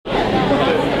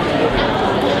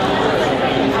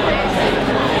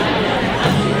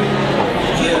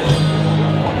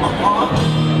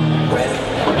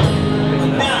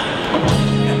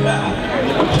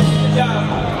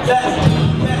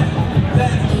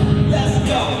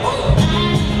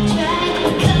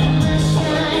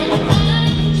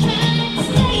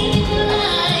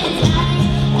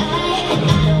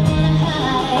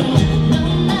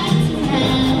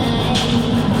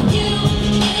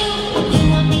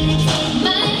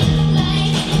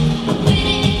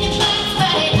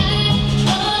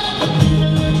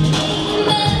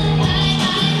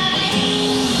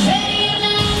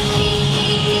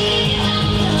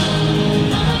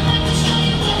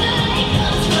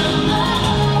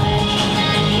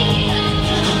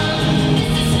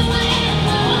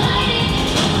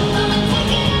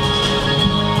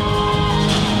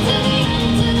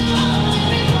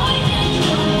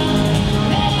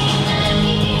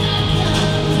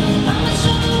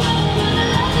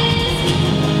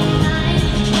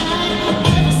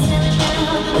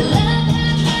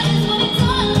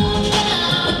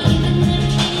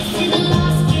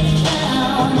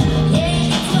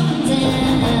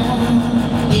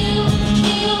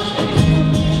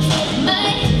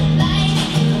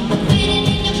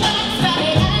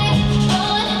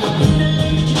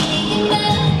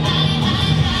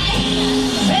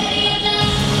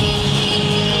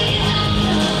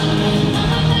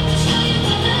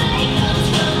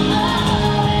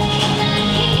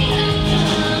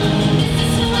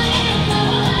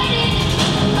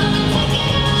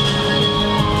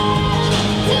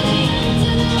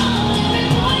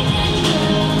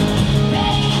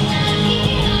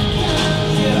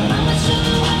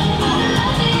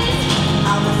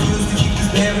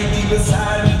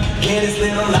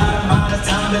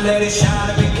to let it shine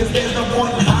on me, cause there's no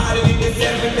point in hiding it. It's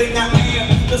everything I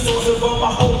am, the source of all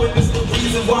my hope, and it's the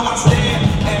reason why I stand.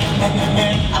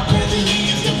 And I pray the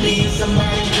years to be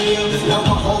somebody real. There's no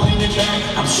one holding it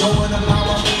back, I'm showing them how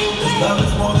I feel. Cause love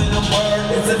is more than a word,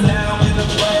 it's a noun and a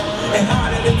verb, and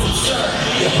hiding it's absurd.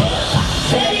 You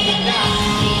heard? Ready or not.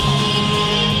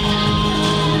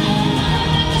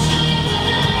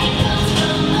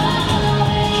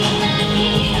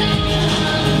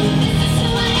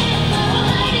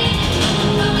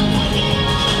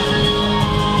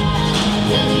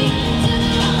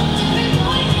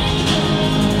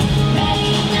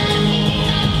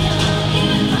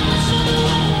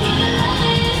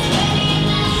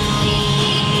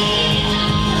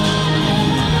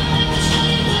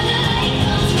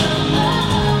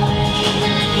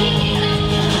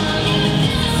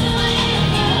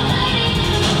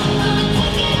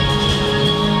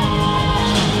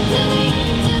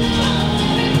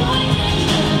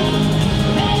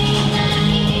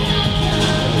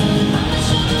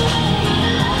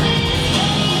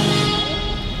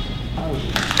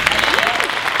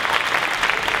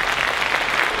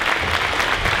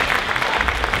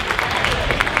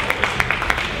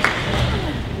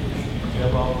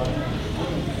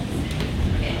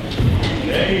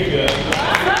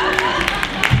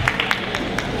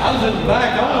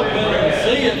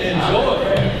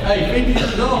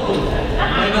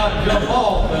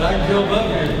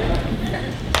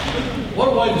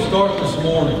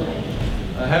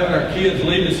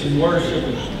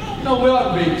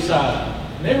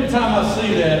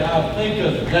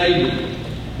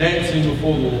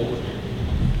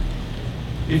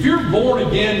 If you're born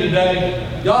again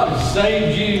today, God has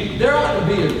saved you, there ought to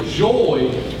be a joy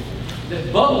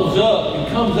that bubbles up and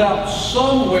comes out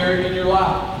somewhere in your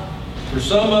life. For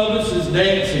some of us, it's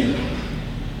dancing.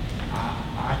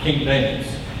 I can't dance.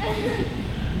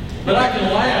 But I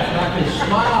can laugh and I can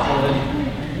smile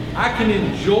and I can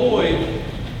enjoy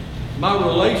my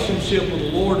relationship with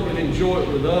the Lord and enjoy it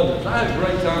with others. I had a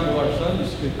great time with our Sunday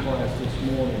school class this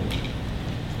morning.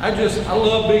 I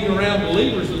love being around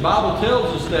believers. The Bible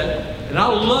tells us that. And I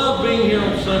love being here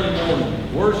on Sunday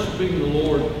morning, worshiping the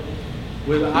Lord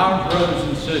with our brothers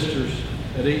and sisters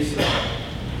at Eastside.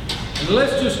 And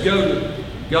let's just go to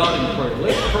God in prayer.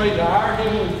 Let's pray to our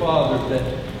Heavenly Father that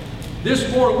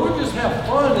this morning we'll just have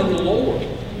fun in the Lord.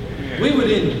 We would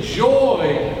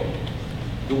enjoy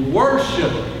the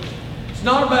worship. It's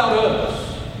not about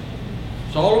us.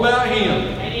 It's all about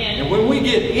Him. And when we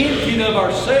get emptied of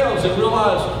ourselves and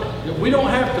realize that we don't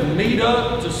have to meet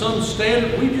up to some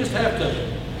standard, we just have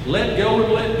to let go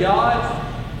and let God,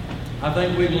 I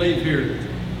think we leave here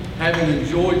having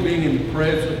enjoyed being in the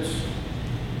presence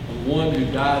of the one who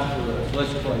died for us.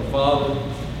 Let's pray. Father,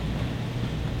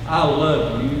 I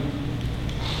love you,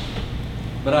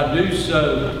 but I do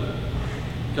so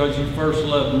because you first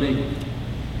loved me.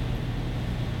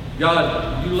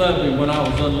 God, you loved me when I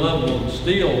was unlovable, and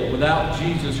still, without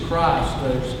Jesus Christ,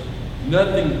 there's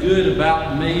nothing good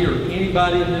about me or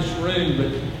anybody in this room,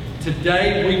 but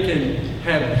today we can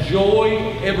have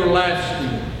joy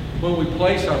everlasting when we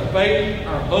place our faith,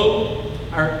 our hope,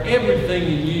 our everything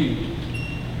in you.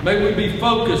 May we be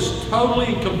focused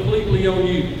totally and completely on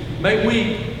you. May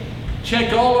we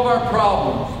check all of our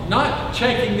problems, not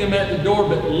checking them at the door,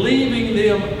 but leaving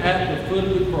them at the foot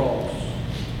of the cross.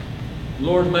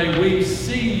 Lord, may we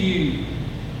see you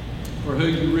for who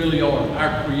you really are,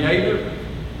 our Creator,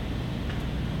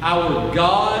 our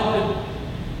God,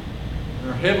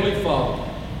 our Heavenly Father.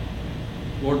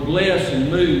 Lord, bless and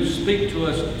move, speak to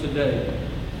us today.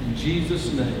 In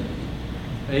Jesus' name,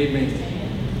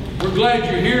 amen. We're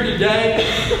glad you're here today.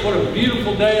 What a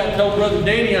beautiful day. I told Brother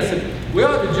Danny, I said, we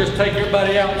ought to just take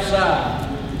everybody outside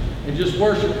and just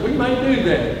worship. We may do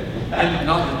that, and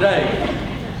not today,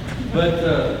 but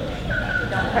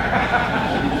I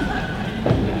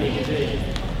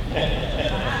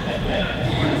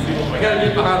got to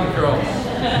get behind the cross.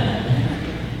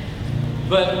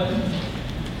 But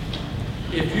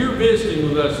if you're visiting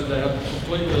with us today, I'm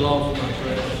completely lost my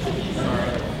track.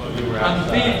 I'm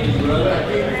 50, brother. I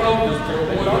can't focus till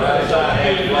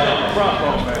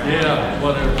yeah,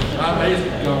 whatever. I'm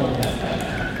gone.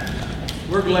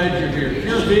 We're glad you're here. If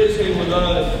you're visiting with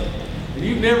us and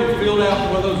you've never filled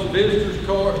out one of those visitors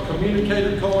cards,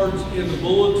 communicator cards in the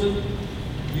bulletin,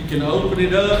 you can open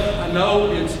it up. I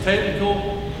know it's technical.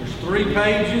 There's 3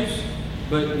 pages,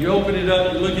 but you open it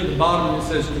up, you look at the bottom, it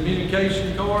says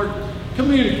communication card.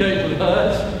 Communicate with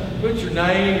us. Put your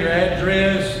name, your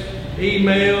address,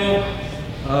 email,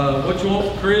 what you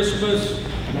want for Christmas,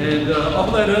 and all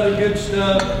that other good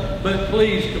stuff. But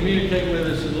please communicate with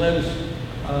us and let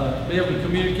us be able to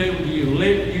communicate with you,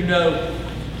 let you know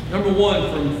Number one,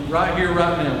 from right here,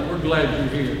 right now, we're glad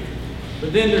you're here.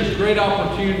 But then there's great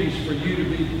opportunities for you to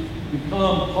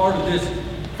become part of this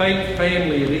faith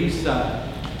family at Eastside.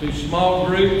 Through small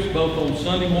groups, both on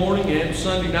Sunday morning and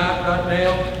Sunday night right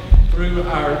now, through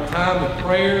our time of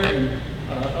prayer and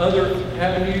other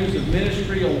avenues of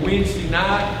ministry on Wednesday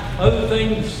night, other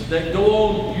things that go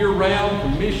on year-round,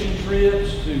 from mission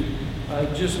trips to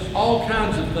just all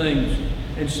kinds of things.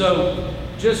 And so,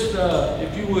 just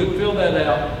if you would fill that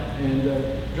out and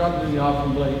drop it in the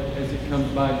offering plate as it comes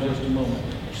by in just a moment.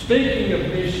 Speaking of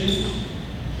missions,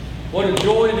 what a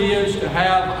joy it is to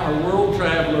have our world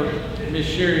traveler, Miss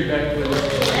Sherry, back with us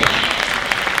today.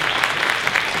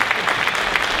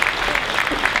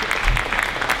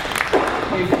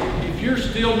 If you're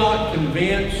still not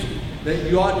convinced that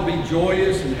you ought to be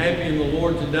joyous and happy in the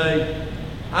Lord today,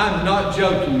 I'm not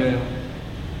joking now.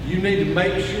 You need to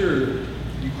make sure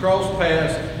you cross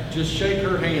paths, just shake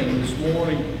her hand this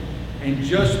morning, and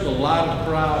just the light of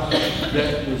Christ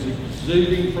that was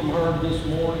exuding from her this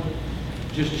morning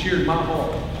just cheered my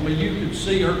heart. I mean, you could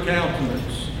see her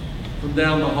countenance from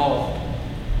down the hall.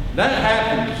 That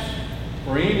happens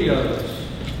for any of us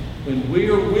when we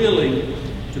are willing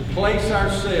to place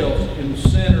ourselves in the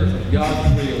center of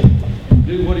God's will and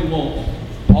do what He wants.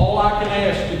 All I can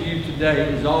ask of you today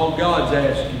is all God's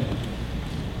asking.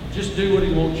 Just do what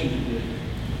He wants you to do.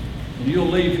 And you'll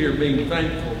leave here being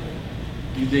thankful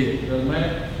you did. Brother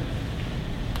Matt?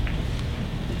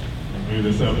 I'll move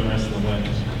this up the rest of the way.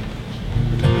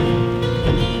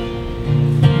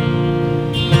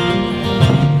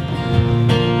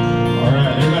 All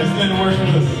right, everybody stand and worship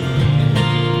with us.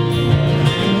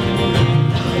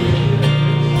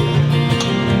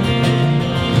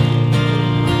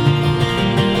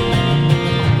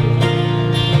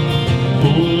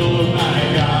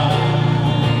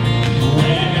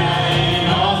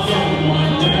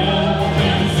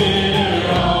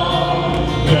 Consider all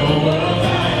the world I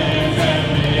have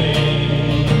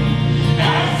made.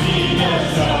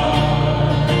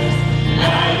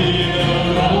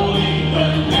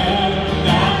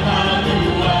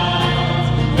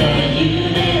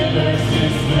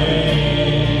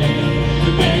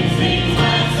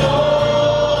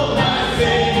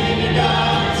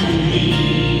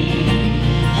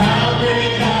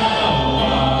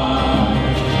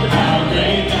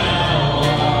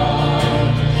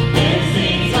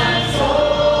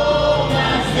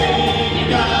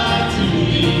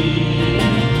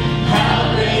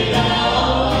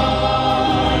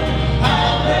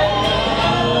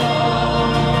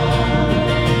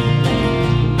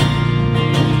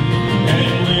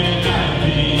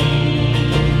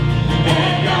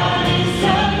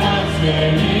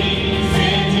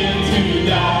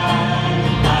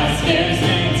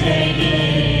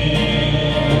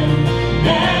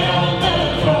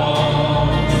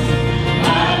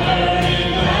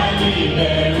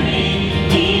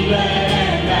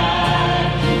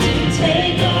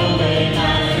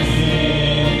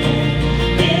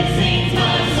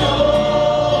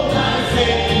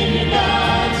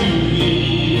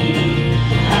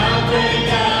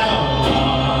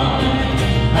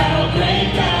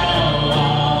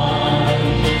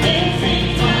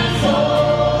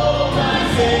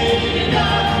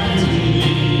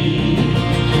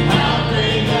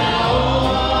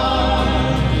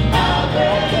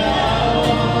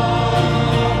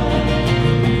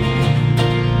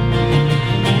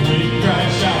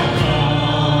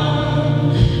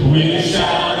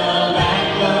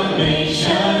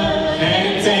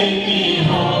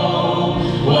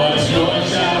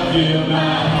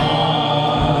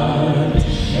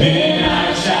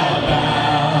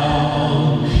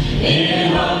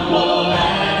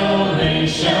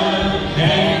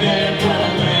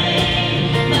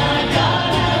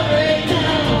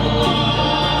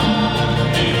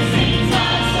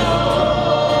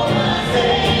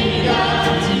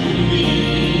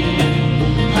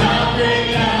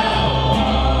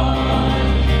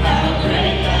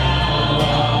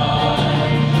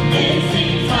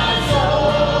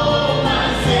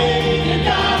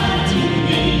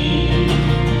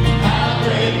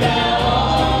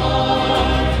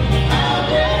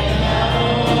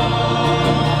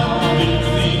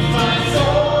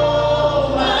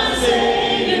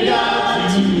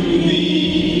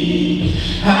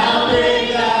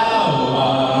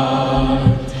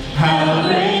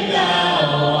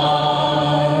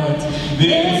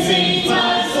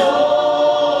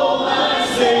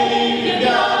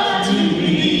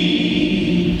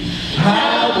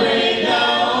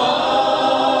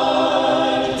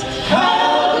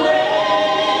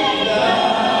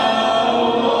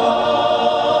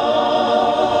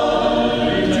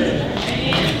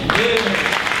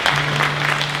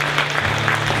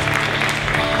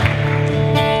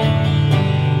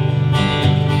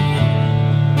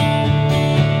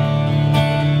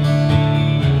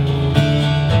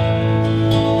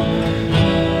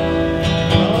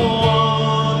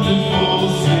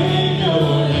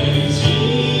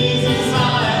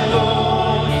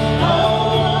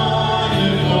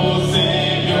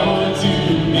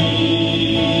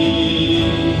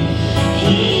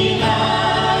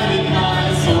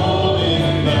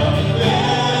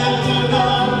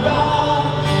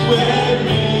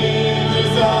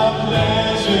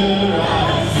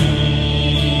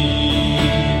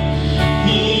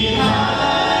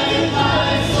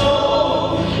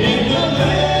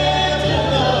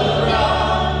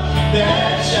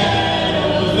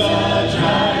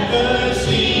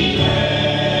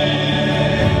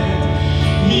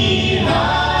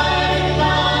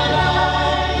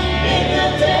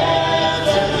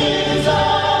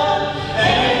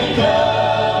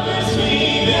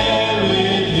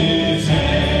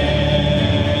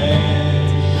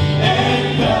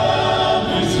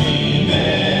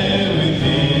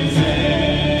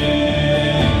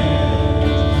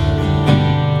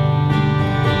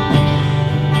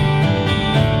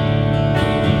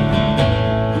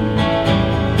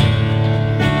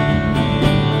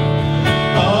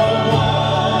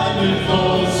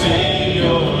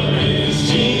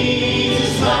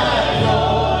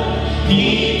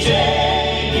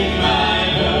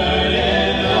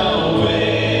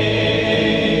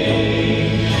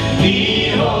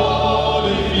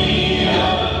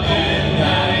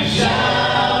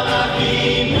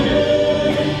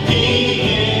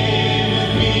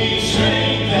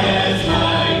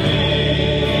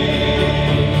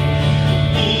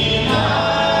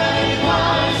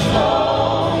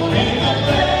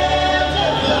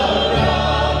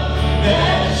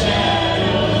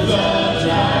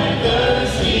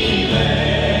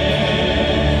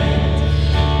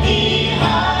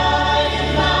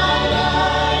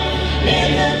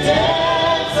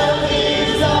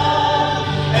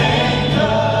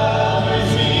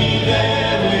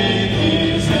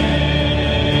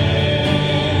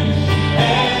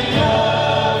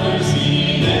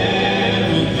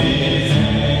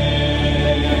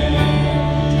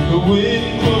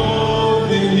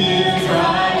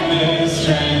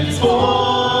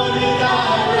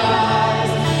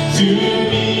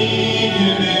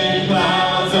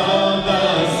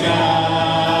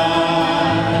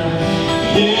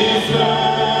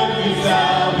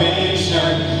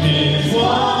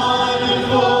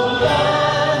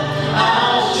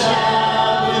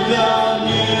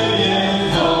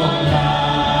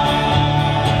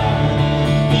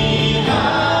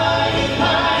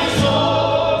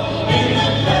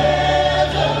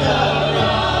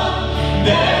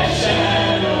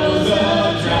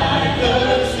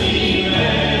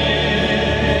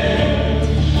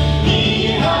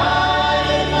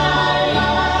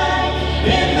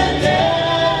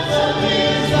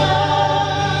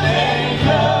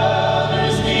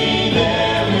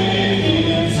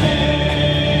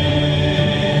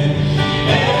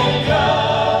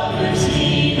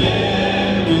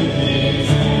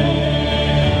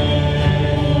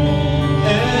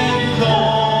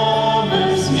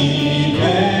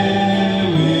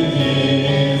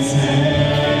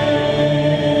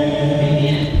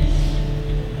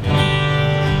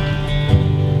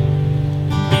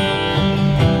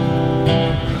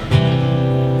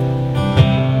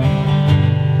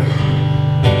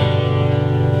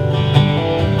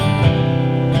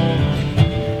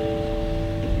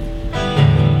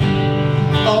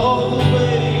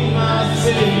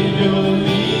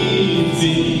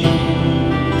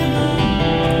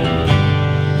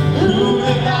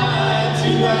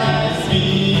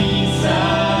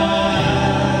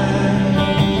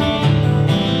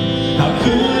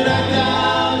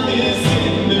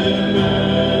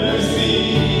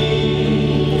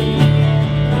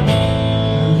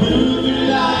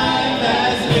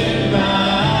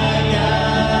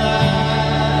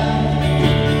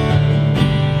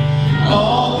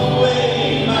 All the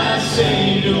way, my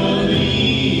Savior leads.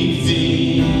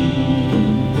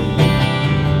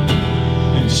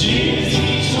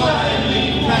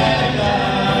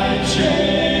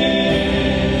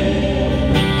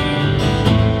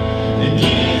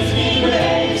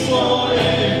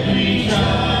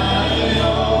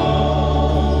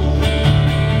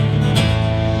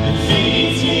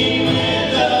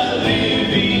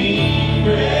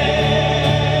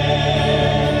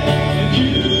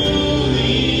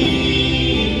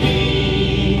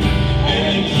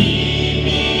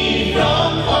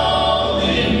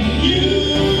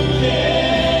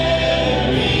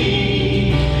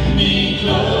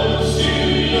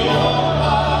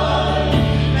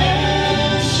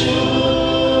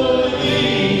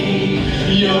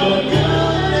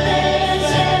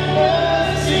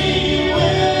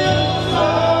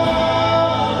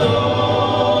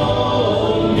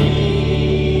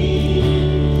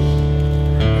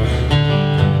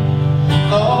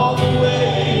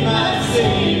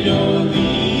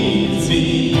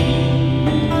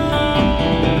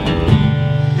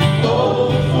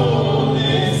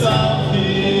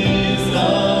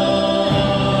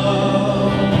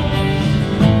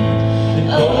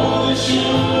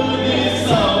 sureness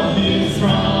of His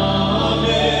promise,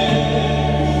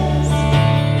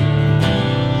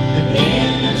 and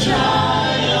in the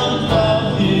triumph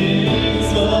of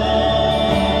His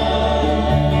love,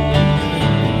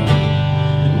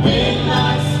 and when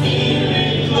my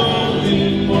spirit clothed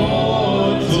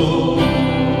immortal,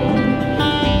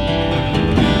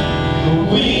 the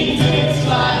wings takes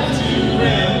flight to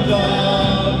realms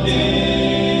of day.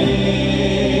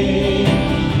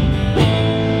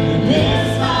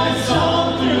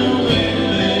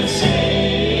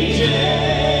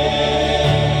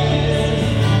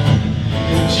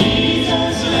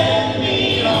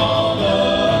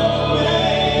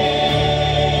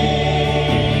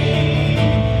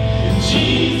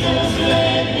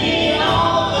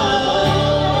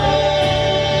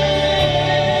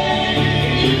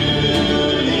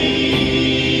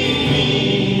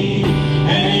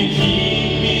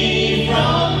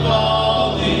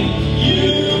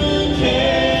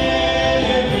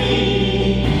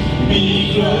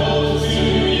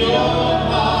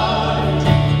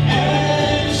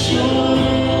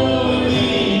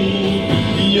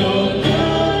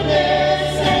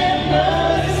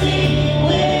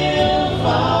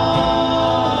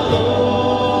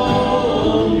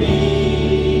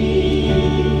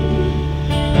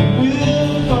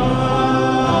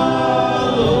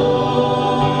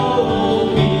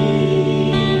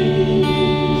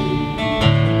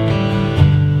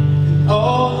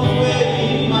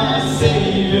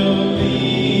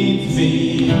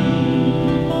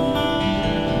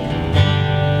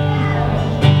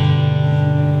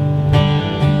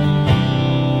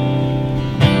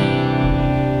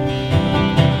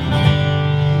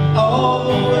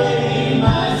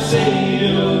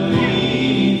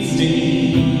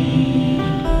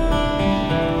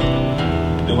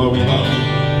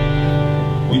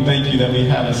 That we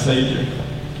have a Savior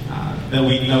that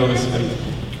we know is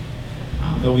faithful,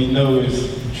 that we know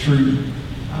is true,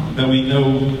 that we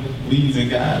know leads and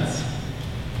guides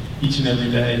each and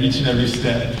every day, each and every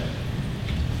step.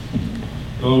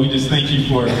 Lord, we just thank you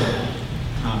for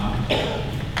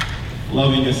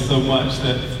loving us so much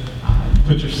that you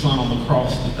put your Son on the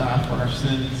cross to die for our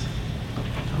sins.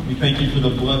 We thank you for the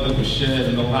blood that was shed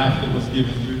and the life that was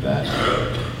given through that.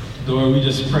 Lord, we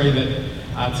just pray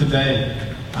that today,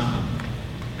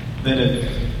 that if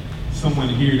someone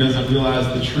here doesn't realize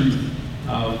the truth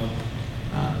of,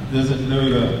 doesn't know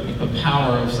the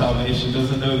power of salvation,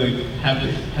 doesn't know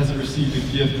hasn't received the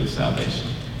gift of salvation,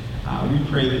 we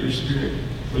pray that your Spirit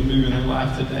would move in their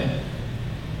life today.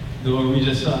 Lord, we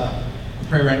just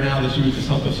pray right now that you would just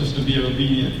help us just to be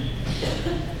obedient,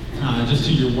 just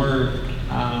to your word,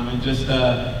 and just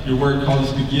your word calls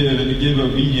us to give and to give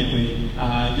obediently,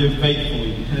 give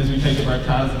faithfully. And as we take up our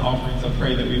tithes and offerings, I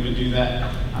pray that we would do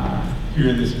that here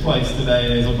in this place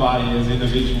today as a body, as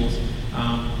individuals,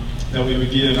 that we would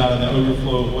give out of the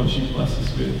overflow of what you bless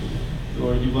us with.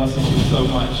 Lord, you bless us with so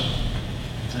much.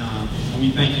 And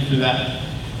we thank you for that.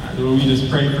 Lord, we just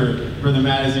pray for Brother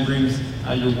Matt as he brings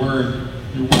your word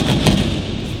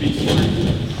speaks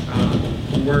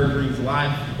truth. Your word brings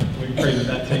life. We pray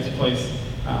that takes place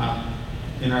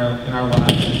in our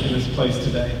lives in this place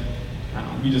today.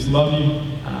 We just love you.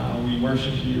 We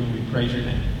worship you and we praise your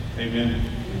name. Amen.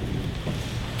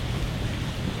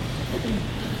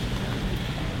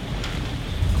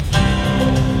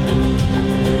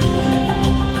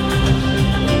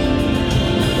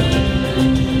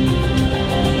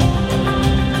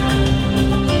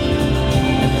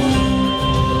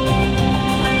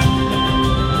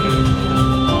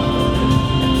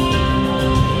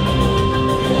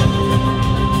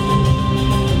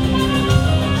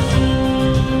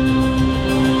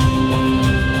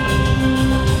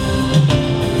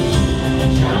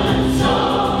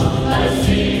 I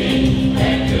see.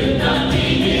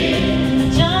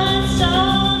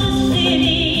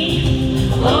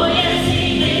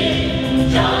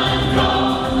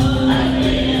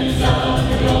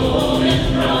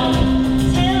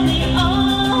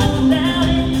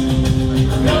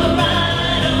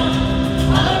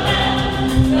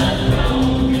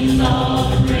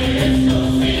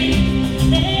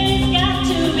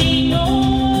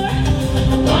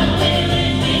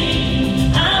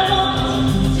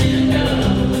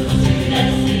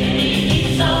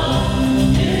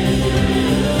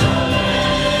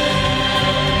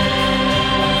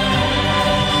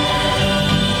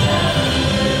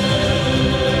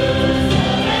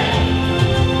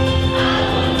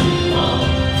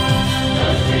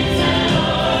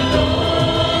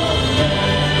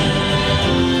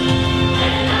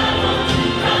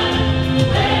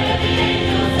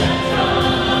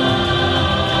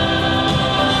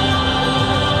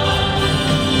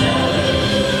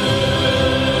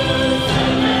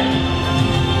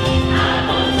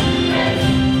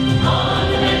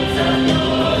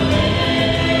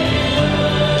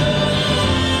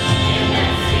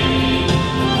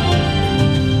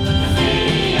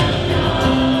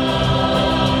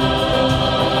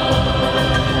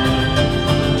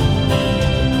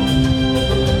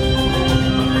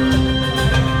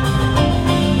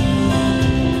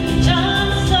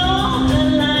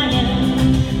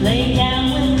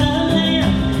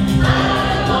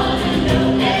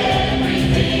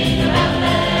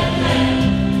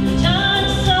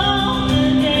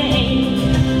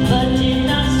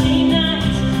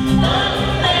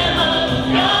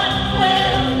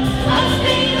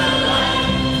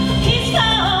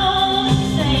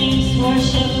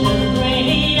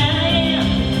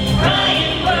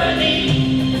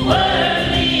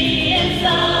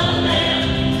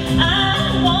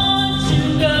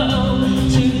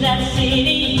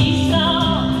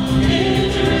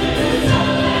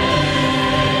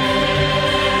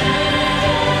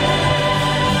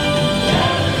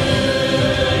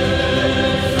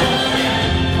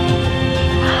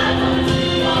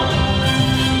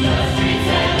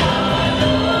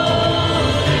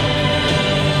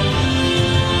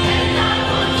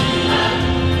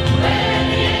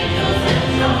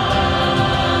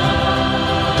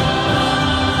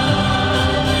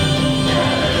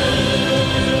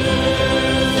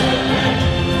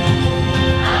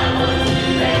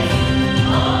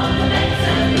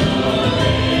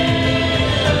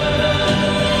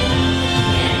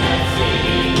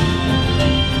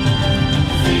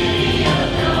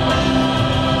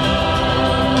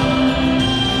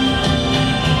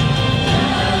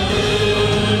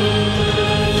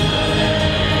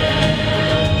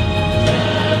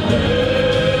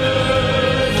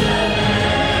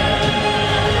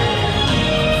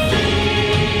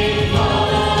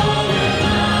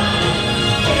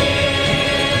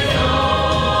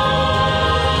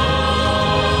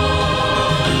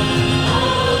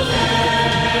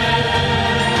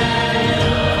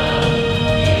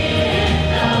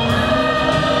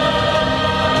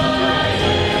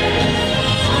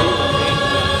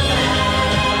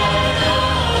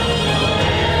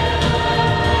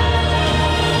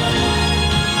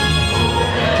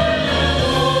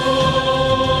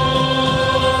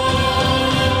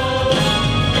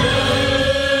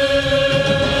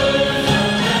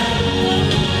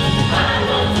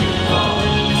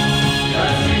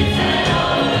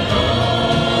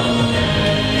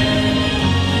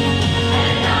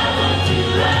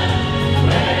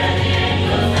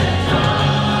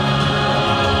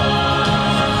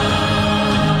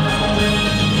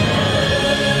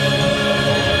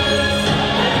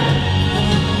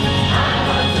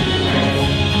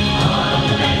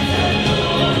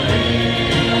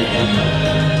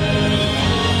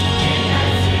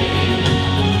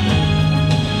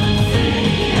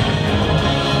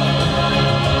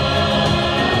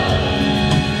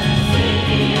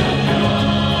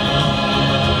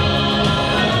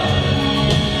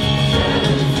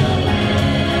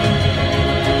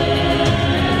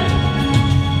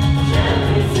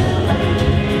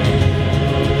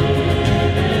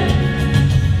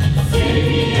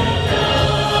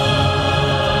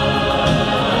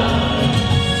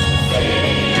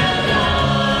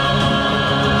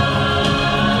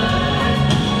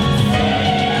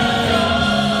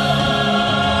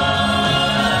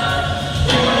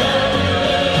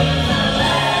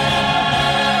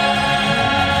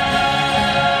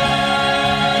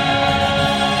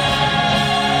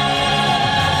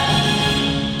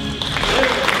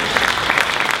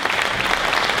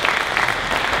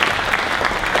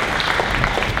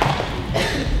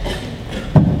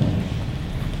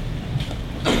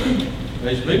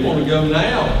 go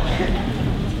now.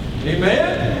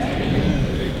 Amen?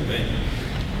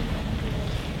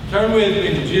 Turn with me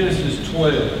to Genesis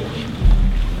 12.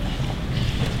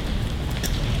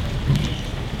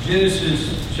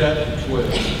 Genesis chapter 12.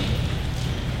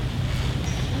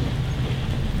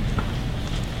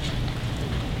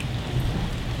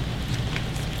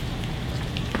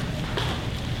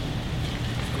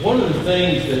 One of the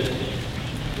things that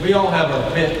we all have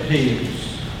our pet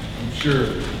peeves, I'm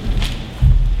sure.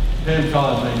 Pam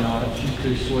Todd may not, she's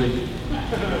too sweet.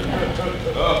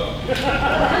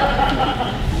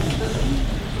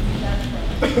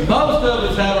 Most of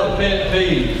us have our pet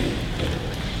peeves.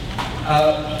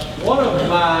 One of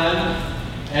mine,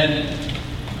 and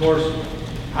of course,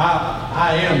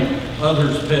 I am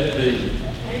others' pet peeve,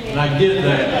 and I get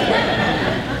that.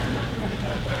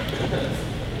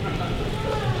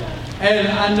 And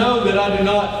I know that I do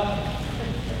not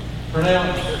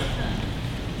pronounce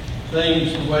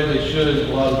things the way they should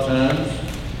a lot of times.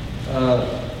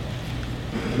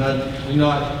 And I do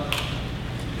not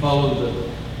follow the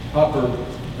proper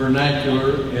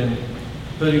vernacular in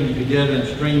putting together and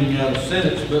stringing out a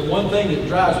sentence. But one thing that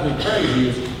drives me crazy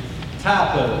is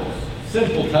typos,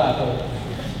 simple typos.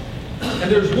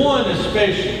 And there's one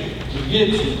especially that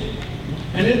gets you.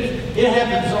 And it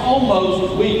happens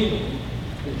almost weekly.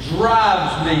 It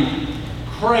drives me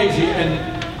crazy. And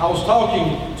I was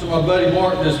talking to my buddy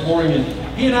Mark this morning, and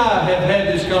he and I have had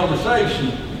this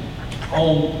conversation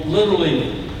on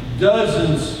literally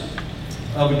dozens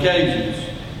of occasions.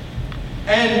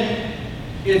 And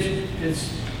it's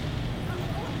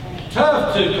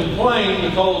tough to complain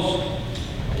because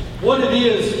what it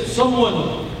is,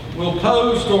 someone will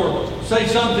post or say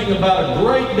something about a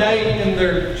great day in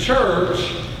their church,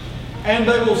 and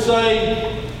they will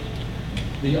say,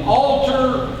 the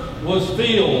altar was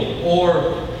filled,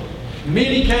 or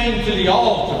many came to the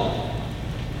altar.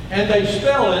 And they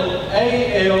spell it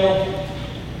A-L-T-E-R.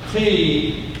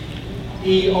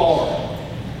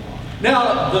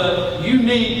 Now, the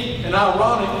unique and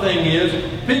ironic thing is,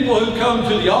 people who come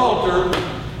to the altar,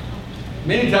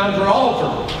 many times are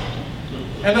altered.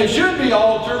 And they should be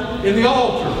altered in the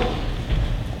altar.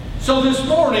 So this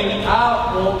morning,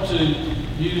 I want to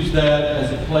use that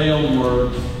as a play on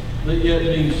words, but yet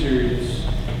being serious,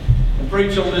 and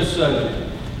preach on this subject.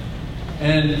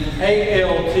 And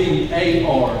A-L-T-A-R-E-D,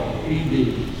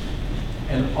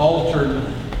 an altered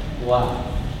life.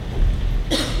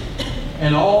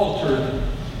 An altered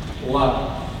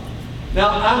life. Now,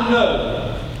 I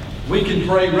know we can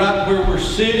pray right where we're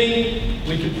sitting.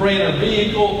 We can pray in our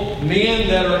vehicle. Men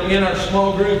that are in our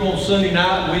small group on Sunday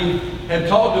night, we have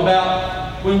talked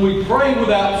about when we pray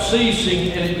without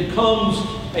ceasing and it becomes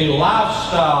a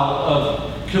lifestyle of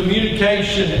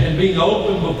communication and being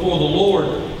open before the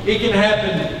Lord, it can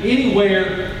happen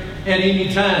anywhere at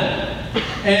any time.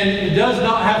 And it does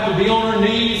not have to be on our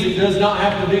knees. It does not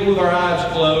have to be with our eyes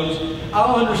closed.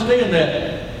 I understand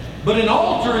that. But an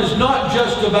altar is not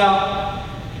just about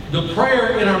the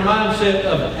prayer in our mindset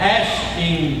of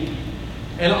asking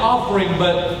and offering,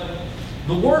 but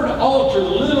the word altar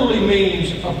literally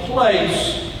means a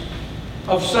place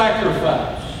of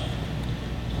sacrifice.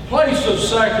 A place of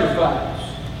sacrifice.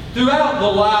 Throughout the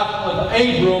life of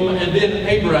Abram and then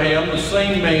Abraham, the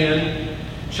same man,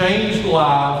 changed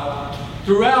life.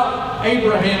 Throughout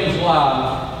Abraham's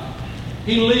life,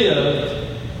 he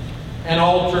lived an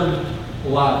altered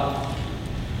life.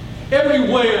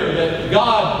 Everywhere that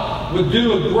God would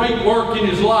do a great work in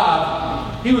his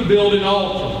life, he would build an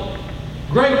altar.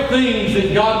 Great things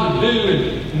that God would do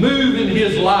and move in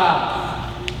his life.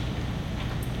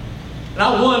 And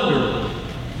I wonder,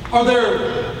 are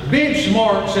there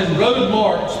benchmarks and road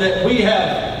marks that we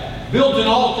have built an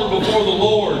altar before the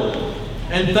Lord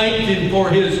and thanked him for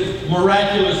his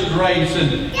miraculous grace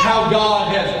and how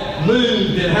God has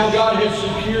moved and how God has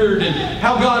secured and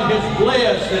how God has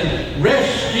blessed and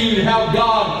rescued, how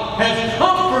God has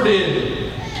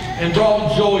comforted and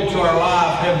brought joy to our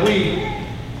life? Have we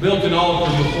built an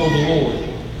altar before the Lord?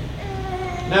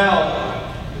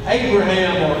 Now,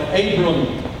 Abraham or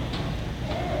Abram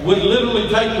would literally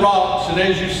take rocks and,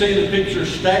 as you see the picture,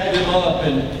 stack them up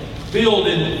and build,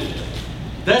 and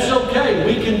that's okay.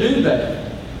 We can do that.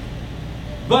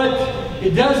 But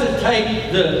it doesn't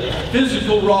take the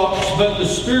physical rocks, but the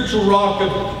spiritual rock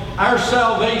of our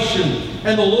salvation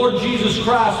and the Lord Jesus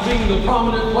Christ being the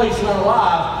prominent place in our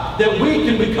life, that we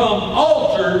can become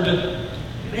altered in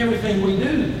everything we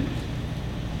do.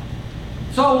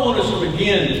 So I want us to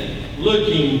begin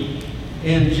looking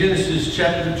in Genesis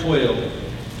chapter 12.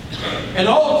 An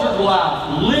altered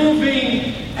life,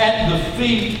 living at the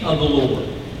feet of the Lord.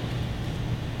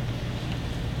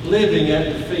 Living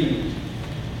at the feet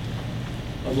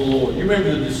of the Lord. You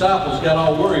remember the disciples got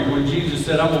all worried when Jesus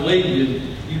said, I'm going to leave you.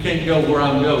 You can't go where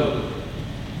I'm going.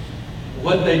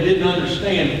 What they didn't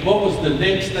understand, what was the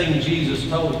next thing Jesus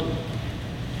told them?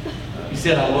 He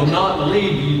said, I will not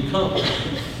leave you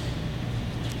comfortless.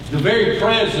 The very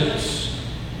presence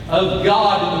of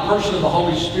God in the person of the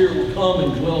Holy Spirit will come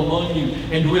and dwell among you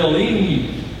and dwell in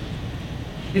you.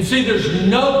 And see, there's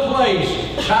no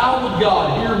place, child of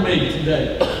God, hear me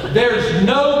today. There's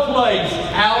no place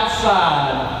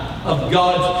outside of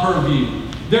God's purview.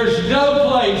 There's no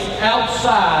place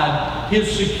outside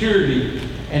His security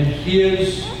and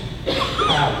His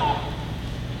power.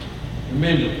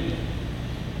 Remember,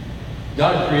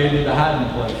 God created the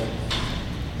hiding places.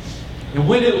 And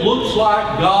when it looks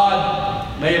like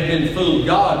God may have been fooled,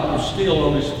 God is still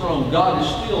on His throne. God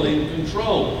is still in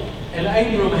control. And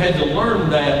Abram had to learn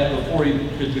that before he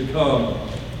could become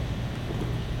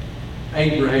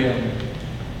Abraham,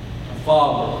 a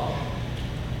father,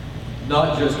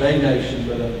 not just a nation,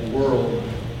 but of the world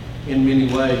in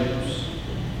many ways.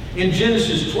 In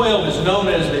Genesis 12, it's known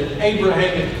as the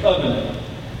Abrahamic covenant.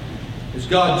 As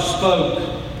God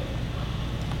spoke,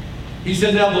 He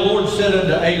said, Now the Lord said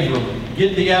unto Abram,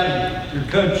 Get thee out of your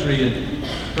country and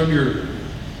from your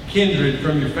kindred,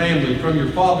 from your family, from your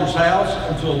father's house,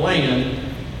 unto a land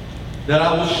that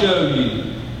I will show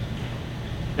you.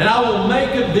 And I will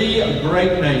make of thee a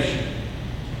great nation.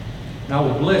 And I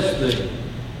will bless thee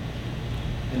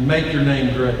and make your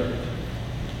name great.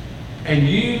 And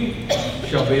you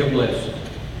shall be a blessing.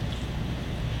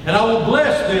 And I will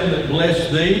bless them that bless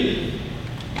thee,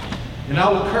 and I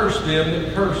will curse them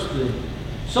that curse thee.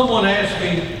 Someone asked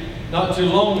me not too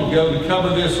long ago to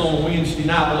cover this on Wednesday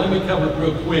night, but let me cover it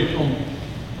real quick on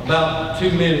about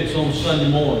 2 minutes on Sunday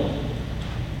morning.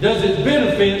 Does it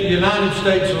benefit the United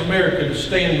States of America to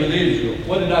stand with Israel?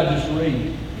 What did I just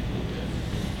read?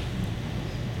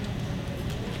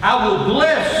 I will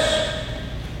bless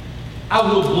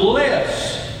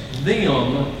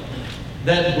them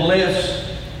that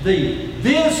bless thee.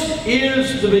 This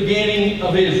is the beginning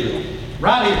of Israel.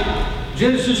 Right here,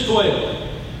 Genesis 12.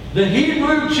 The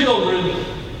Hebrew children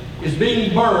is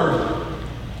being birthed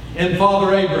in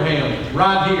Father Abraham,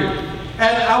 right here.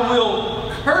 And I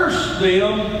will curse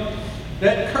them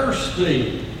that curse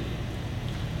thee.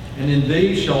 And in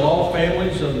thee shall all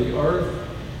families of the earth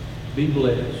be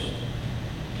blessed.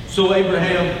 So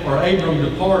Abram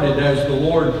departed as the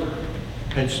Lord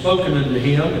had spoken unto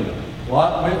him, and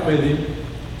Lot went with him.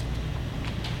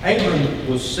 Abram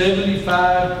was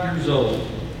 75 years old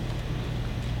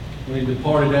when he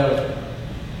departed out of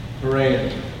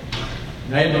Haran.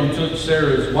 And Abram took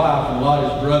Sarah his wife and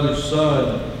Lot his brother's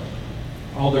son,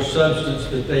 all their substance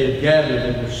that they had gathered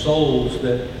and their souls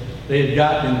that they had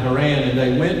gotten in Haran, and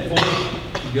they went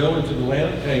forth to go into the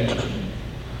land of Canaan.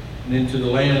 And into the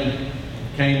land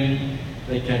of Canaan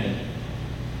they came.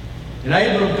 And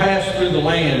Abram passed through the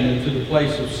land into the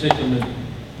place of Sichem, and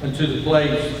unto the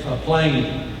place, a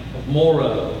plain of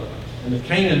Moreh. And the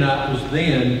Canaanite was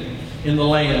then in the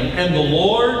land. And the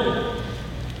Lord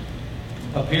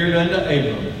appeared unto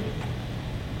Abram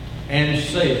and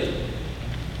said,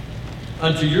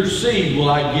 Unto your seed will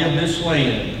I give this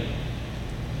land.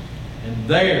 And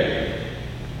there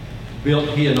built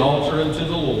he an altar unto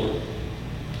the Lord,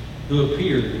 who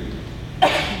appeared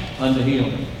unto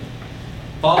him.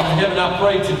 Father in heaven, I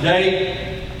pray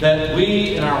today that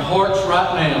we in our hearts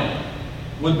right now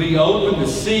would be open to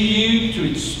see you,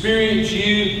 to experience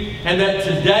you, and that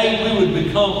today we would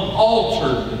become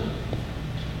altered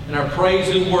in our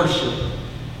praise and worship.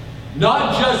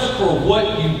 Not just for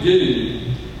what you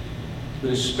do,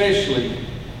 but especially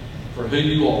for who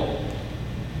you are.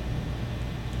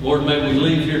 Lord, may we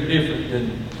leave here different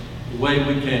than the way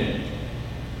we came.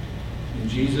 In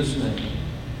Jesus' name,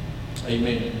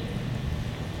 amen.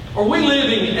 Are we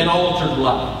living an altered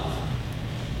life?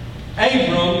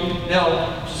 Abram,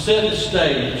 now to set the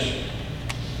stage,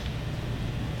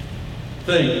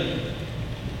 think.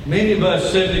 Many of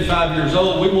us, 75 years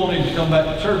old, we want him to come back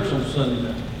to church on Sunday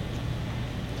night.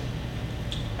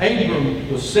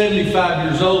 Abram was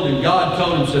 75 years old, and God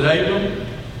told him, said, Abram,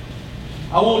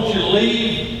 I want you to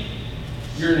leave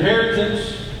your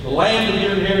inheritance, the land of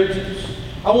your inheritance.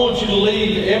 I want you to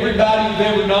leave everybody you've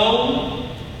ever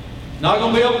known. Not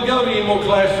going to be able to go to any more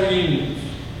class reunions.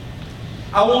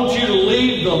 I want you to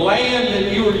leave the land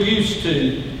that you were used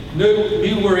to.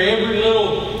 Knew where every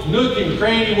little nook and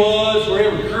cranny was,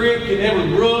 where every creek and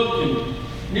every brook,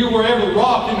 and knew where every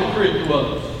rock in the creek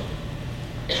was.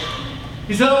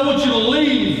 He said, I want you to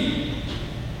leave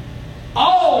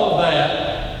all of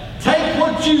that, take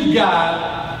what you've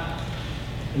got,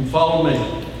 and follow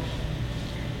me.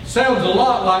 Sounds a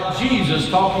lot like Jesus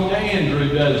talking to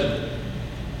Andrew, doesn't it?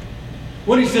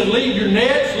 When he said, leave your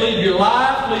nets, leave your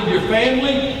life, leave your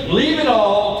family, leave it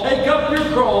all, take up your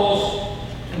cross,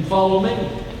 and follow me.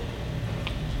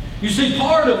 You see,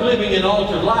 part of living an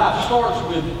altered life starts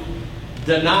with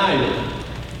denial,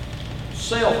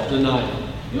 self-denial.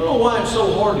 You know why it's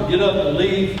so hard to get up and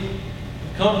leave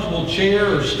a comfortable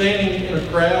chair or standing in a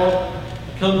crowd,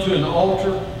 come to an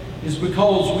altar? Is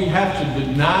because we have to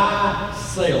deny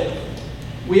self.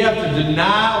 We have to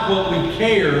deny what we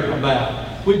care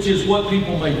about, which is what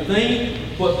people may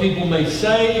think, what people may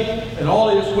say, and all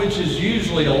this, which is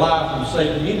usually a lie from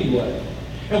Satan anyway.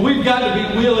 And we've got to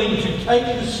be willing to take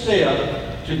the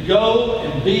step to go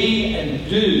and be and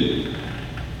do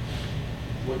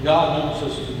what God wants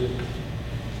us to do.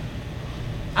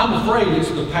 I'm afraid it's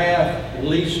the path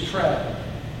least traveled.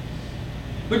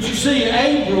 But you see,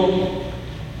 Abram,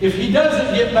 if he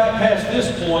doesn't get back past this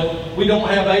point, we don't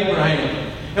have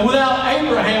Abraham. And without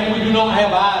Abraham, we do not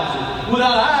have Isaac.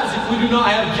 Without Isaac, we do not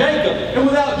have Jacob. And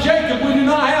without Jacob, we do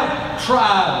not have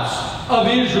tribes of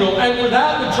Israel. And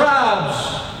without the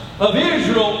tribes of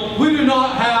Israel, we do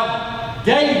not have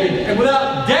David. And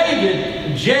without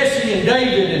David, Jesse and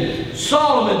David and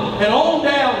Solomon and on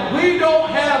down, we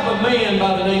don't have a man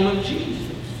by the name of Jesus.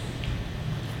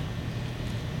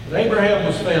 But Abraham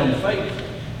was found faithful.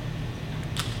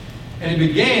 And he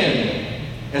began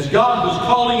as God was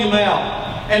calling him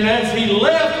out. And as he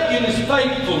left in his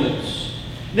faithfulness.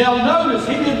 Now notice,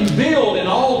 he didn't build an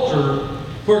altar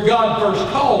where God first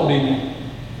called him.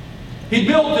 He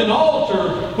built an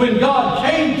altar when God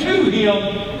came to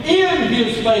him in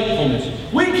his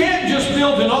faithfulness. We can't just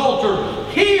build an altar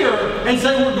here and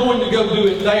say we're going to go do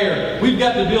it there. We've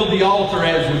got to build the altar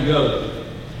as we go.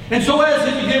 And so as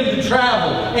he began to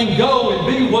travel and go and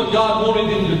be what God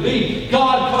wanted him to be,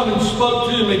 God come and spoke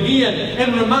to him again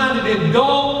and reminded him,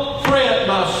 don't fret,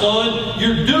 my son.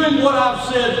 You're doing what I've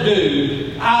said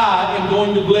do. I am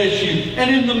going to bless you.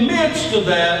 And in the midst of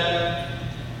that,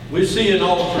 we see an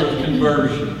altar of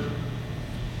conversion.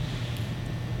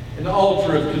 An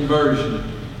altar of conversion.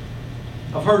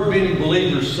 I've heard many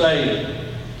believers say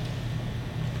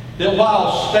that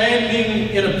while standing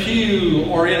in a pew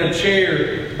or in a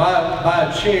chair,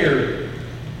 by a chair,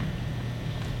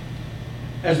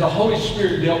 as the Holy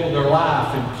Spirit dealt with their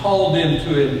life and called them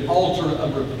to an altar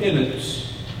of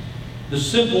repentance, the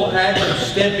simple act of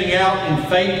stepping out in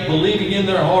faith, believing in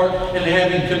their heart, and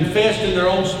having confessed in their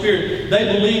own spirit,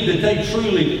 they believed that they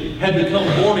truly had become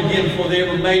born again before they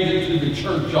ever made it to the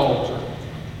church altar.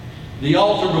 The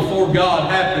altar before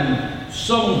God happened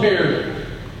somewhere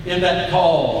in that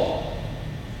call.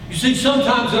 You see,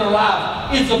 sometimes in our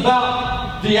life, it's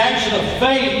about the action of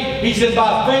faith. He said,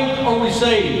 by faith are we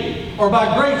saved. Or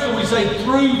by grace are we saved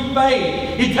through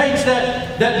faith. He takes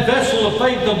that vessel of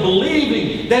faith of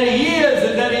believing that He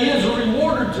is, and that He is a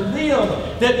rewarder to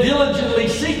them that diligently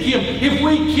seek Him. If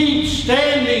we keep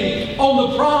standing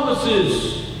on the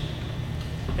promises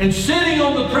and sitting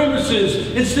on the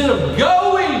premises instead of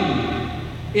going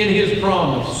in His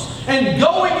promise and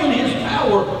going in His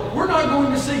power, we're not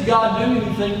going to see God do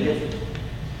anything different.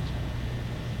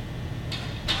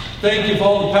 Thank you for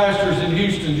all the pastors in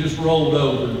Houston just rolled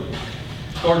over and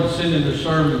started sending their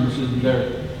sermons and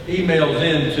their emails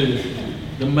in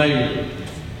to the mayor.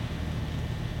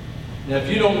 Now, if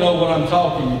you don't know what I'm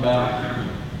talking about,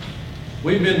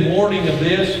 we've been warning of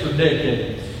this for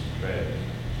decades.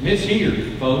 And it's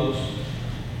here, folks.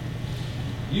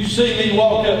 You see me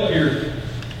walk up here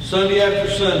Sunday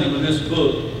after Sunday with this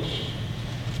book.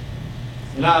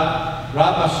 And I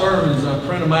write my sermons and I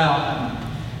print them out.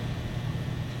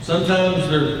 Sometimes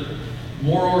they're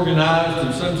more organized,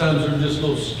 and sometimes they're just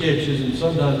little sketches, and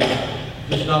sometimes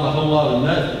just not a whole lot of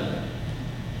nothing.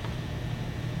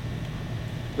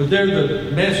 But they're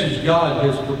the message God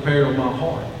has prepared on my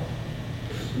heart.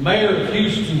 The mayor of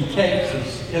Houston,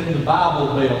 Texas, in the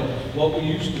Bible Belt, what we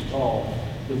used to call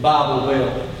the Bible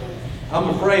Belt. I'm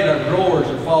afraid our drawers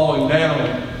are falling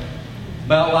down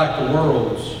about like the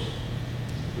world's.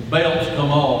 The belts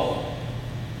come off.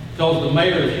 Because the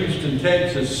mayor of Houston,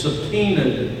 Texas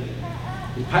subpoenaed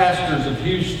the pastors of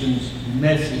Houston's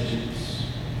messages.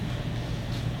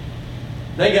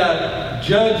 They got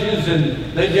judges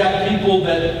and they've got people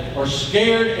that are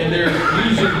scared and they're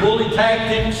using bully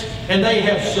tactics, and they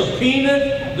have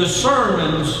subpoenaed the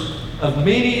sermons of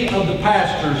many of the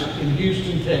pastors in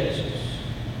Houston, Texas.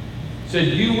 Said,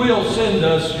 you will send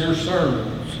us your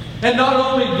sermons. And not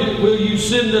only will you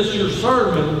send us your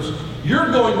sermons,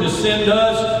 you're going to send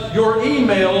us your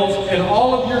emails and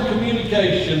all of your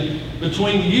communication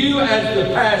between you as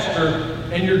the pastor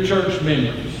and your church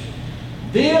members.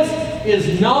 This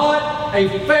is not a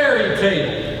fairy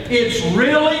tale. It's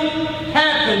really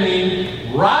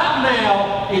happening right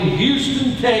now in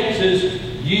Houston, Texas,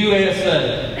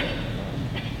 USA.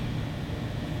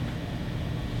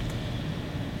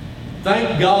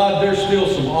 Thank God there's still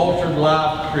some altered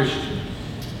life Christians.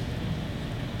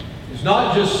 It's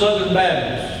not just Southern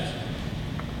Baptists.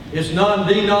 It's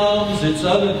non-denoms. It's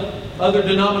other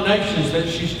denominations that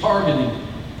she's targeting.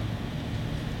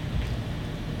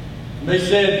 And they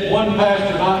said, one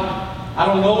pastor, I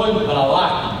don't know him, but I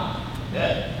like him.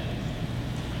 Yeah.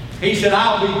 He said,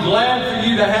 I'll be glad for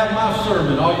you to have my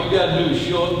sermon. All you got to do is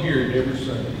show up and hear it every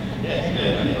Sunday.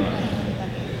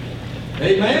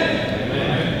 Amen?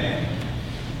 Amen.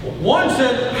 One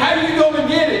said, how are you going to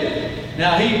get it?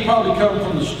 Now, he probably come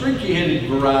from the streaky-headed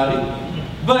variety.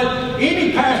 But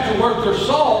any pastor worth their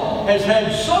salt has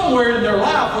had somewhere in their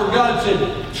life where God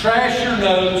said, trash your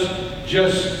notes,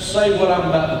 just say what I'm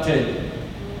about to tell you.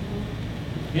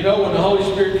 You know, when the Holy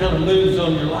Spirit kind of moves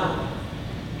on your life.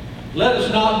 Let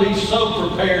us not be so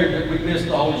prepared that we miss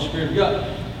the Holy Spirit of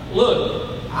God.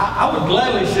 Look, I would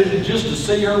gladly sit it just to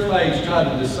see her face trying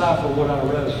to decipher what I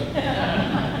wrote.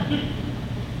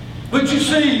 But you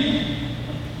see,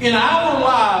 in our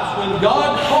lives, when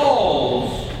God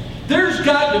calls, there's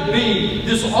got to be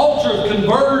this altar of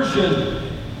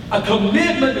conversion, a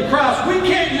commitment to Christ. We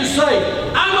can't just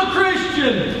say, I'm a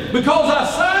Christian because I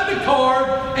signed a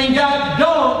card and got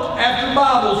dumped after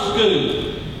Bible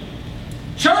school.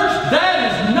 Church,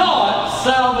 that is not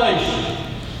salvation.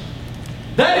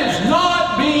 That is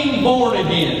not being born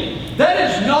again. That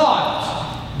is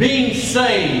not being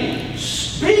saved.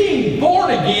 Being born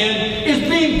again is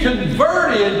being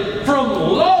converted from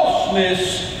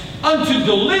lostness unto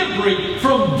delivery,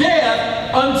 from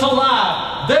death unto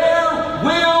life. There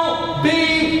will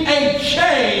be a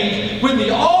change when the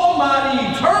Almighty,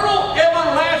 eternal,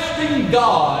 everlasting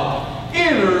God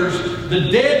enters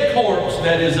the dead corpse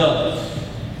that is us.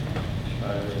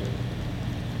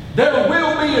 There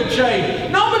will be a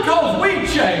change. Not because we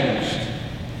changed.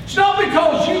 It's not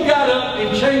because you got up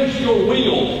and changed your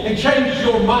will and changed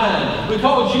your mind,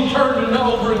 because you turned it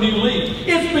over a new leaf.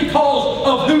 It's because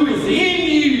of who is in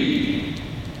you.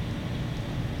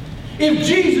 If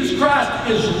Jesus Christ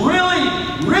is really,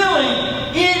 really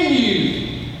in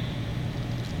you,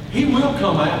 He will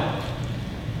come out.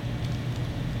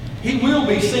 He will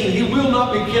be seen. He will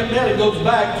not be kept out. It goes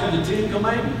back to the Ten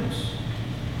Commandments.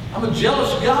 I'm a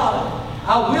jealous God.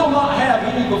 I will not have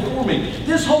any before me.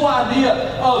 This whole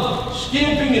idea of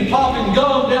skipping and popping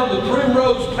gum down the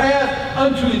primrose path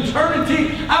unto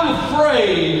eternity, I'm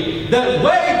afraid that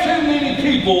way too many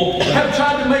people have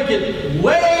tried to make it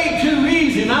way too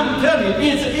easy. And I'm telling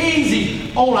you, it's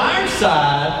easy on our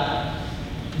side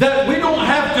that we don't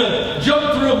have to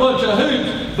jump through a bunch of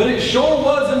hoops, but it sure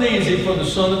wasn't easy for the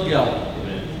Son of God.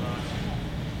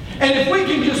 And if we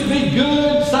can just be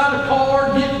good, sign a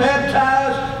card, get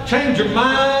baptized, change our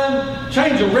mind,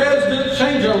 change a residence,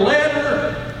 change our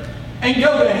letter, and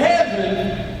go to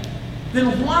heaven,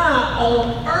 then why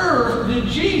on earth did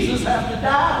Jesus have to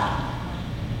die?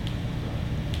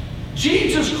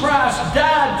 Jesus Christ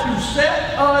died to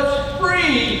set us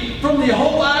free from the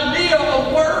whole idea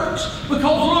of works. Because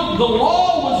look, the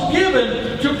law was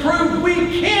given to prove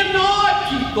we cannot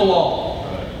keep the law.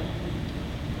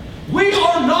 We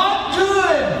are not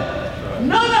good.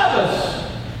 None of us.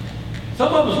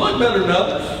 Some of us look better than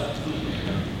others.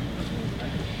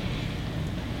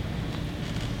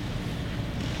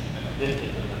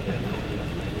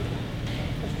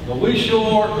 But we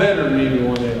sure aren't better than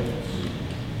anyone else.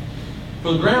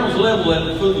 For the ground's level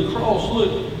at the foot of the cross,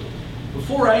 look,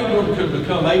 before Abram could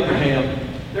become Abraham,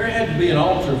 there had to be an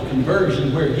altar of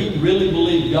conversion where he really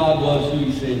believed God was who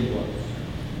He said He was.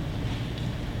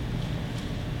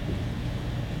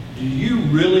 Do you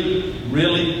really,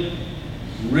 really,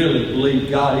 really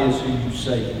believe God is who you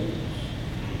say He is?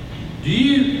 Do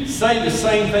you say the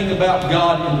same thing about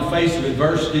God in the face of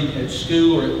adversity at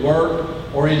school or at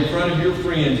work or in front of your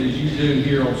friends as you do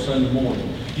here on Sunday morning?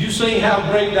 You sing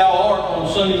how great thou art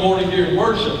on Sunday morning during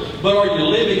worship, but are you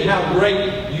living how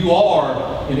great you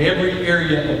are in every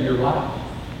area of your life?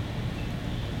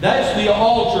 That's the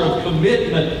altar of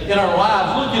commitment in our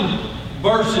lives. Look in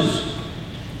verses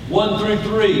 1 through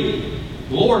 3.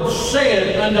 The Lord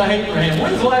said unto Abraham,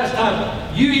 when's the last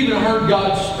time you even heard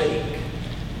God speak?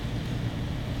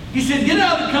 He said, get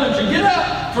out of the country, get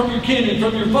out from your kin,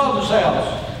 from your father's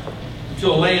house, to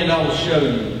a land I will show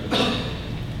you.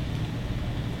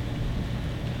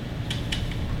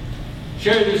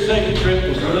 Sherry, this second trip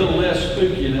was a little less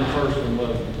spooky than that first one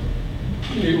was.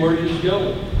 You knew where you was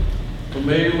going.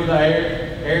 Familiar with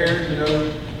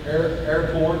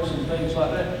airports and things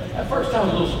like that. That first time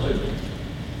was a little spooky.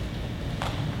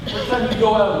 Every time you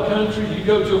go out of the country, you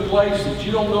go to a place that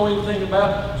you don't know anything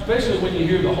about, especially when you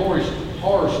hear the horror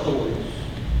stories.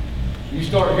 You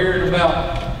start hearing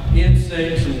about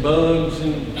insects and bugs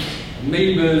and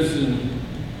amoebas and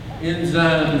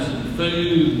enzymes and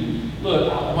food.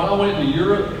 Look, when I went to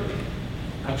Europe,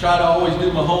 I try to always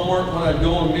do my homework when I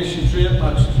go on a mission trip.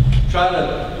 I try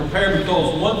to prepare,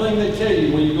 because one thing they tell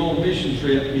you when you go on a mission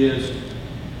trip is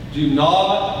do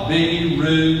not be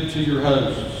rude to your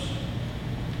hosts.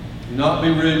 Do not be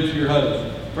rude to your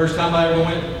hosts. First time I ever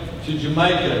went to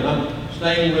Jamaica, and I'm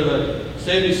staying with a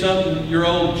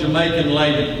 70-something-year-old Jamaican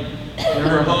lady in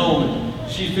her home.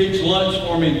 And she fixed lunch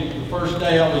for me the first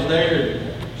day I was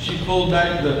there. She pulled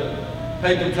back the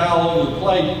paper towel over the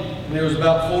plate, and there was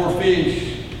about 4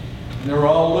 fish. And they were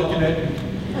all looking at me.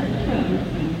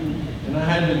 And I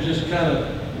had to just kind of,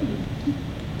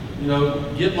 you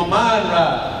know, get my mind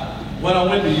right. When I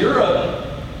went to Europe,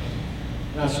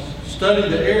 and I studied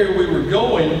the area we were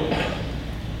going,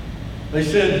 they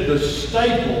said the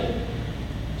staple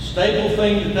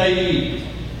thing that they eat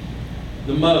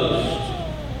the most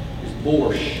is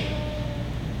borscht.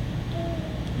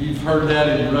 You've heard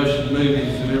that in Russian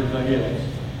movies and everything else.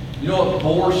 You know what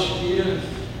borscht is?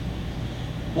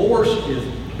 Borscht is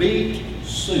beet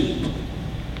soup.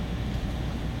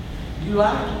 You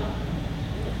like it?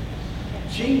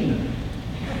 Gina.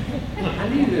 I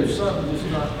need to have something that's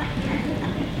not.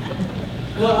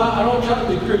 Well, I don't try to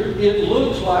be critical. It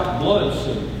looks like blood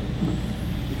soup.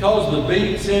 Because the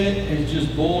beets in it is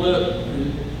just boiled up.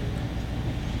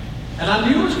 And I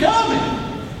knew it was coming.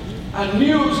 I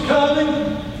knew it was coming.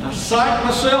 I psyched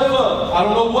myself up. I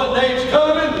don't know what day it's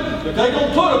coming, but they're going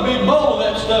to put a big bowl of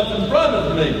that stuff in front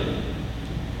of me.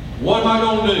 What am I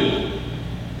going to do?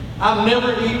 I've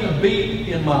never eaten a beet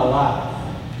in my life.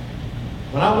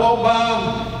 When I walk by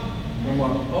them, I'm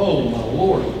like, oh my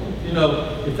Lord. You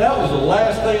know, if that was the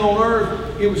last thing on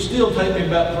earth, it would still take me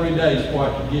about 3 days before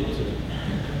I could get to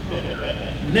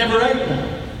it. Never ate one.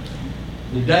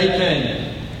 The day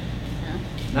came,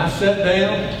 and I sat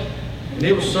down, and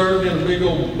it was served in a big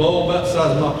old bowl about the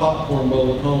size of my popcorn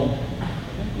bowl at home.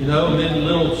 You know, and then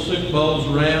little soup bowls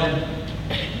around.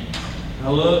 I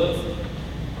looked,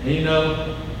 and you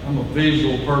know, I'm a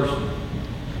visual person.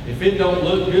 If it don't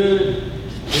look good,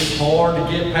 it's hard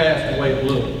to get past the way it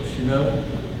looks, you know.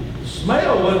 The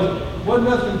smell wasn't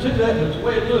nothing to that, but the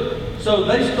way it looked. So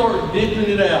they started dipping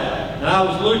it out. And I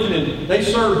was looking, and they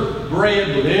served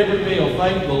bread with every meal,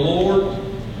 thank the Lord.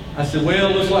 I said, well,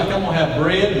 it looks like I'm going to have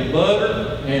bread and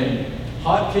butter and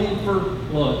hot tea for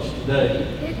lunch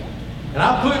today. And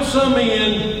I put some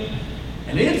in,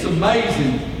 and it's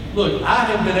amazing. Look, I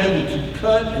have been able to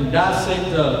cut and dissect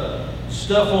the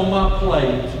stuff on my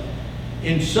plate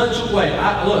in such a way.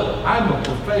 I'm a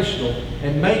professional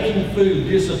at making food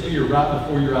disappear right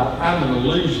before your eyes. I'm an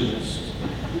illusionist.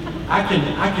 I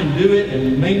can do it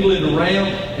and mingle it around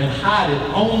and hide it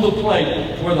on the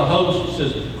plate where the host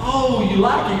says, oh, you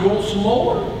like it, you want some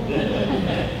more?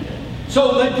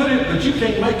 So they put it, but you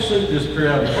can't make soup disappear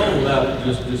out of the bowl without it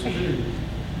just disappearing.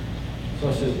 So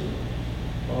I said,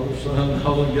 Father, Son,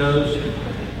 Holy Ghost.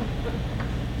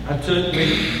 I took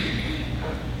me,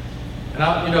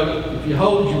 and you know, if you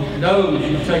hold your nose,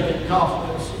 you take it cough,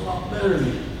 that's a lot better.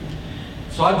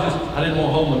 So I didn't want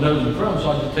to hold my nose in front,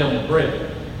 so I just held my breath.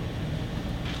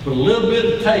 But a little bit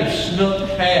of taste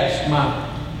snuck past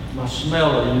my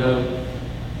smeller, you know.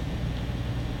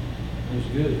 It was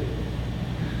good.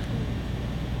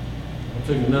 I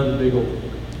took another big old,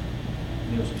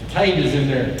 there's potatoes in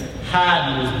there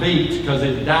hiding his beets because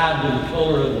it dyed with the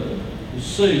color of the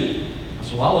soup. I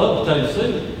said, well, I love potato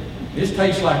soup. This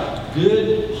tastes like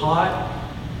good, hot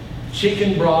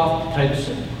chicken broth potato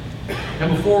soup.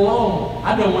 And before long,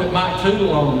 I done went Mike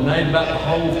Tootle on and ate about the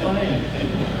whole thing.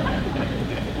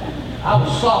 I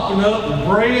was sopping up the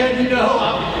bread, you know.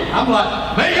 I'm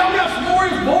like, man, y'all got some more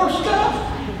of this borscht stuff?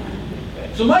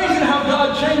 It's amazing how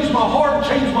God changed my heart,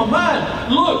 changed my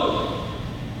mind. Look,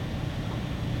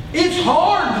 it's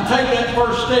hard to take that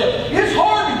first step. It's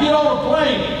hard to get on a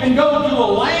plane and go to a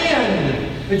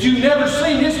land that you've never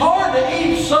seen. It's hard to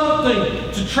eat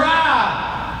something, to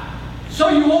try. So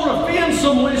you want to offend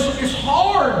someone. It's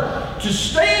hard to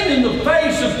stand in the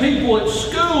face of people at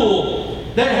school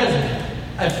that has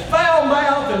a foul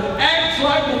mouth and acts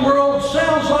like the world,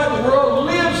 sounds like the world,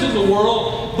 lives in the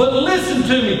world. But listen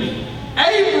to me.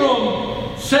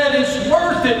 Abram said it's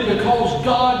worth it because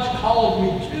God's called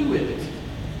me to it.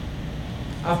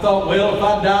 I thought, well, if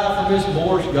I die from this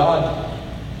borscht, God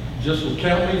just will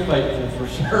count me faithful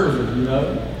for serving, you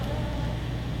know.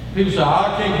 People say,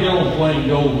 I can't get on a plane and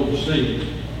go overseas.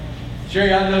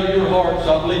 Sherry, I know your heart,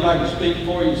 so I believe I can speak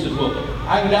for you. He said, well,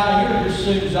 I can die here just as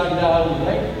soon as I can die over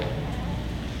there.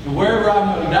 And wherever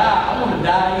I'm going to die, I want to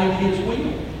die in His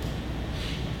will.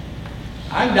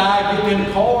 I can die getting in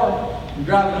a car and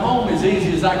driving home as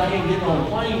easy as I can getting on a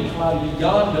plane and fly to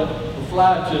Uganda or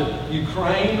fly to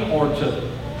Ukraine or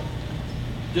to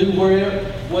do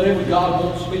whatever God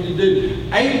wants me to do.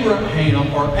 Abram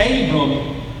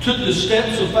took the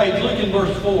steps of faith. Look in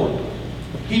verse 4.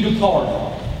 He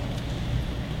departed.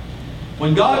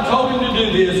 When God told him to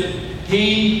do this,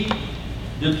 he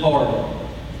departed.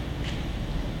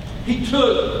 He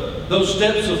took those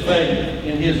steps of faith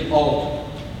in his altar.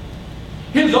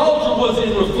 His altar was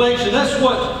in reflection. That's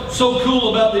what's so cool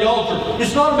about the altar.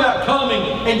 It's not about coming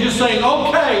and just saying,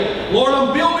 okay, Lord,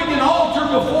 I'm building an altar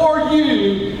before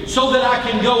you so that I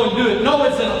can go and do it. No,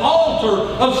 it's an altar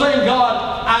of saying,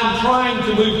 God, I'm trying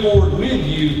to move forward with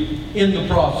you in the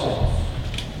process.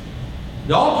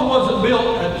 The altar wasn't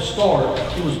built at the start.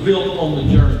 It was built on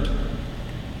the journey.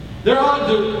 There ought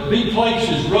to be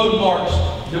places, road marks,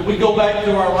 that we go back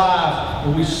through our life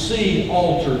and we see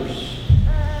altars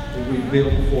that we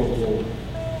built before the Lord.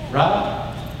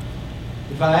 Right?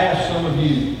 If I ask some of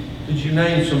you, could you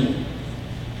name some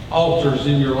altars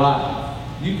in your life?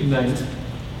 You can name it.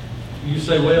 You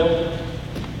say, well,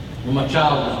 when my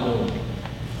child was born.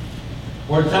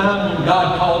 Or a time when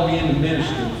God called me into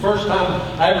ministry. The first time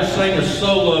I ever sang a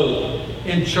solo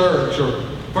in church. Or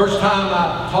first time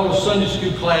I taught a Sunday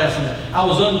school class and I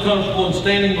was uncomfortable in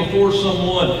standing before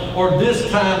someone. Or this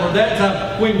time or that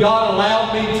time when God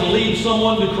allowed me to lead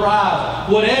someone to Christ.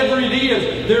 Whatever it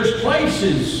is, there's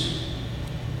places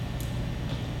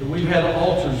that we've had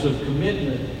altars of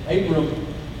commitment. Abram,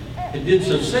 it did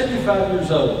so, 75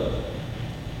 years old.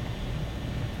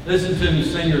 Listen to me,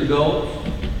 senior adults.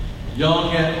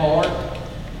 Young at heart.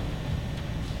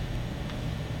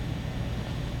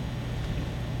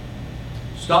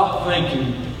 Stop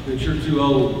thinking that you're too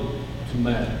old to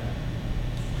matter.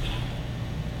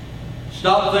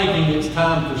 Stop thinking it's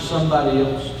time for somebody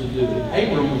else to do it.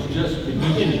 Abram was just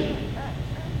beginning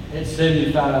at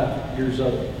 75 years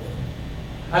old.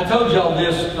 I told y'all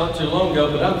this not too long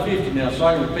ago, but I'm 50 now, so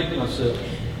I can repeat myself.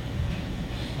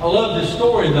 I love this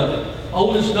story. The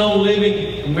oldest known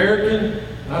living American,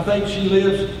 I think she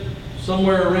lives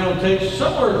somewhere around Texas,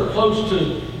 somewhere close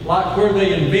to like where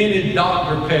they invented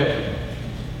Dr. Pepper.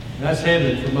 That's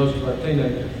heaven for most of our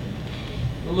teenagers.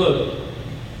 But look,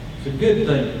 it's a good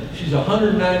thing. She's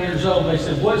 109 years old. They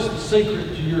said, what's the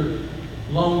secret to your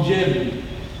longevity?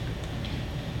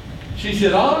 She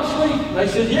said, honestly? They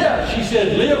said, yeah. She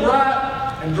said, live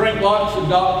right and drink lots of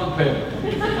Dr. Pepper.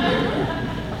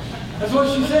 That's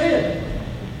what she said.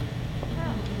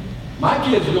 My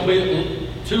kids are going to be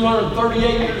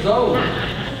 238 years old.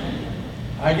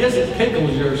 I guess it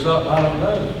tickles you or something, I don't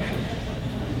know.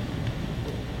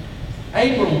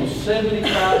 Abram was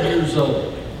 75 years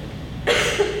old.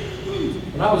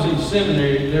 When I was in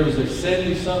seminary, there was a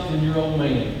 70-something-year-old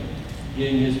man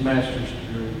getting his master's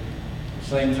degree at the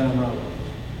same time I was.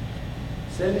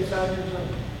 75 years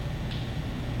old.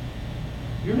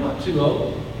 You're not too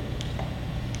old.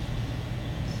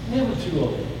 Never too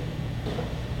old.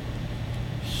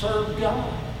 Serve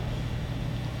God.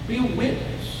 Be a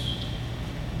witness.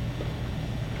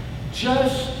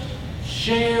 Just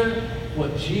share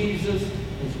what Jesus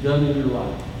has done in your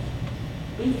life.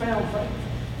 Be found faithful.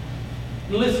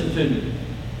 Listen to me.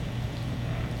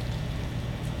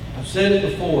 I've said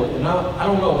it before, and I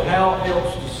don't know how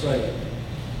else to say it.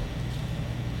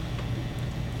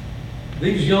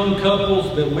 These young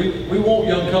couples that we want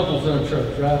young couples in our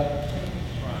church, right?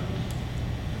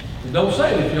 And don't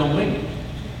say it if you don't mean it.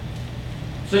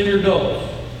 Senior adults,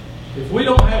 if we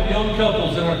don't have young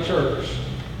couples in our church,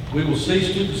 we will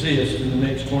cease to exist in the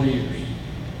next 20 years.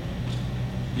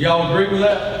 Do y'all agree with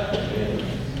that?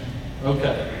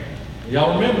 Okay.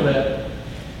 Y'all remember that?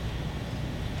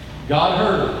 God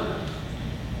heard it.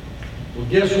 Well,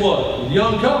 guess what? With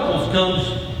young couples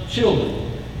comes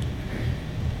children.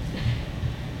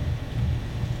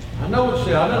 I know what you're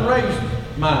saying. I done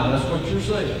raised mine. That's what you're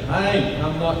saying. I ain't.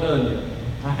 I'm not done yet.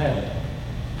 I haven't.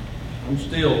 I'm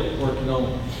still working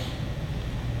on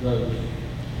those.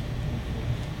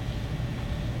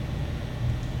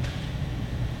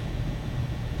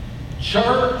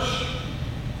 Church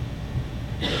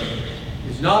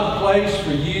is not a place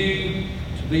for you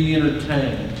to be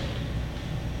entertained.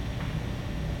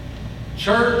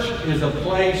 Church is a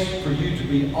place for you to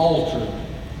be altered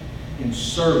in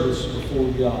service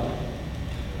before God.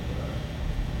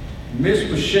 Miss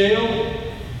Michelle,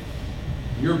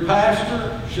 your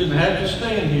pastor shouldn't have to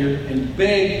stand here and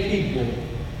beg people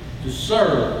to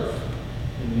serve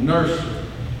in the nursery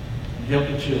and help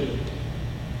the children.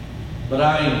 But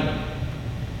I am.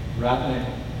 right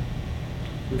now.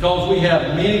 Because we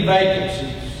have many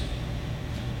vacancies.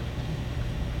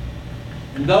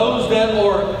 And those that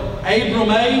are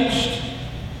Abram-aged,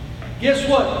 guess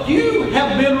what? You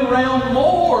have been around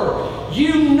more.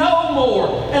 You know more.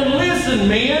 And listen,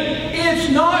 men,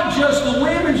 it's not just the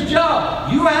women's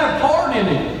job. You had a part in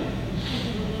it.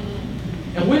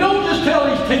 And we don't just tell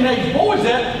these teenage boys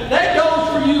that. That goes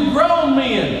for you grown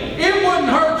men. It wouldn't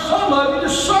hurt some of you to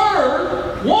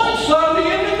serve one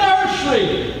Sunday in the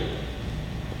nursery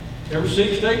every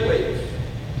 6 to 8 weeks.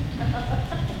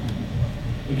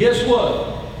 And guess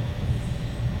what?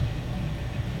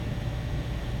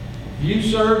 You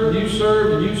serve, and you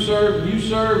serve, and you serve, and you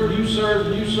serve, and you serve,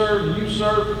 and you serve,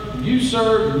 and you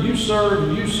serve, and you serve,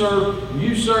 and you serve, and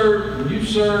you serve, and you serve, and you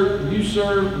serve, and you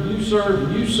serve, and you serve,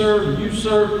 and you serve, and you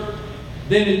serve,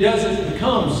 then it doesn't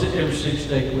become every 6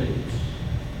 to 8 weeks.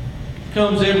 It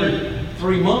comes every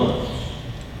 3 months.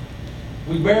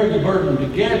 We bear the burden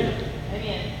together.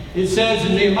 Amen. It says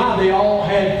in Nehemiah they all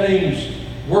had things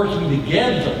working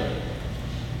together.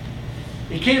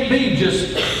 It can't be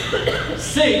just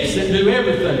 6 that do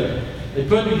everything. They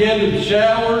put together the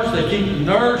showers, they keep the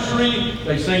nursery,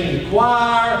 they sing in the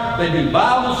choir, they do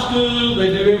Bible school, they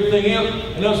do everything else.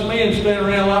 And us men stand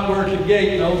around like we're at the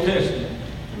gate in the Old Testament.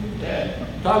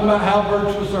 Talking about how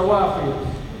virtuous our wife is.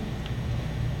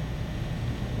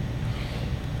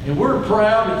 And we're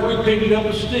proud if we picked up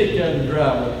a stick out of the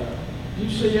driveway. You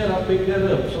see that? I picked that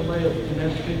up. Somebody else didn't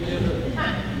have to pick that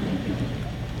up.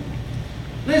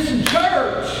 Listen,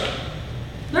 church,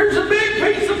 there's a big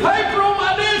piece of paper on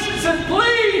my desk that says,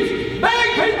 please,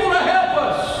 beg people to help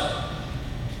us.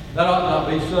 That ought not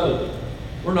be so.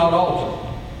 We're not altered.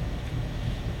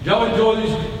 Did y'all enjoy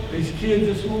these kids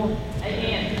this morning?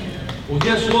 Amen. Well,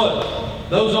 guess what?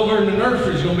 Those over in the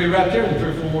nursery is going to be right there in 3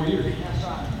 or 4 more years. That's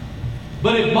right.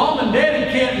 But if mom and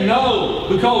daddy can't know,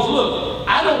 because look,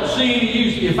 I don't see any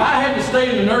use. If I had to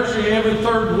stay in the nursery every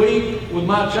 3rd week with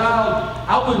my child,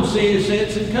 I wouldn't see any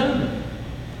sense in coming.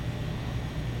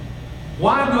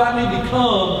 Why do I need to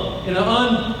come in an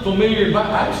unfamiliar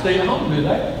environment? I can stay at home and do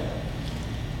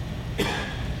that.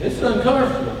 It's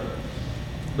uncomfortable,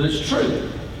 but it's true.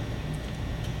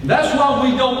 And that's why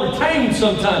we don't retain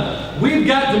sometimes. We've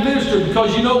got to minister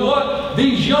because you know what?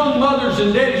 These young mothers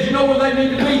and daddies, you know where they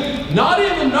need to be? Not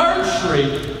in the nursery.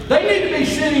 They need to be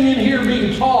sitting in here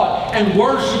being taught and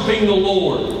worshiping the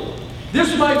Lord.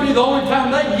 This might be the only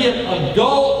time they get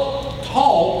adult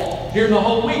talk during the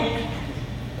whole week.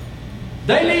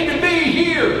 They need to be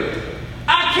here.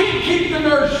 I can't keep the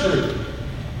nursery.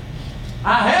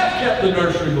 I have kept the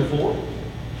nursery before.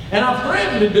 And I've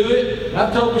threatened to do it.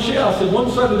 I've told Michelle, I said, one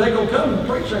Sunday they're going to come and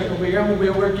the preacher ain't going to be here. I'm going to be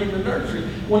over there keeping the nursery.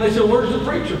 When they said, where's the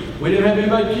preacher? We didn't have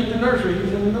anybody to keep the nursery. He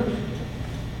was in the nursery.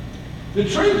 The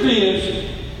truth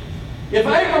is, if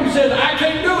Abram said, I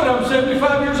can't do it, I'm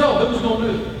 75 years old, who's going to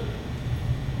do it?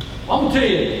 I'm going to tell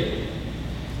you,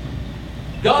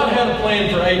 God had a plan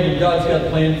for Abram. God's got a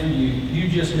plan for you. You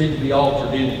just need to be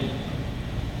altered in it.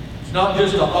 It's not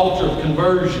just an altar of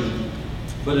conversion,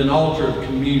 but an altar of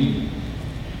communion.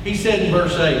 He said in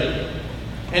verse 8,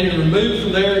 and he removed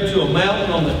from there into a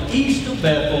mountain on the east of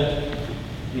Bethel.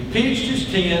 He pitched his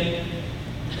tent,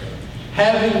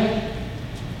 having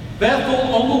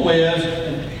Bethel on the west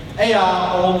and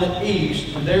Ai on the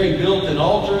east. And there he built an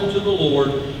altar unto the Lord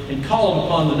and called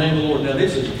upon the name of the Lord. Now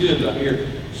this is good right here.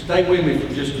 Stay with me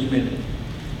for just a minute.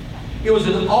 It was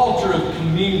an altar of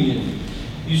communion.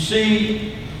 You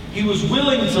see, he was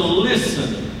willing to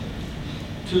listen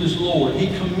to his Lord. He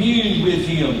communed with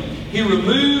him. He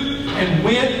removed and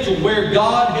went to where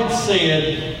God had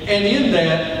said, and in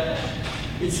that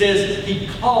it says he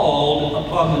called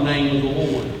upon the name of the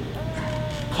Lord.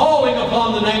 Calling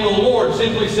upon the name of the Lord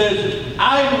simply says,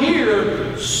 I am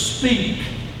here, speak.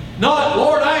 Not,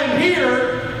 Lord, I am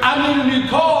here, I need a new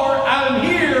car, I'm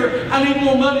here, I need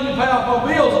more money to pay off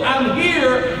my bills, I'm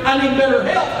here, I need better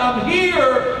health, I'm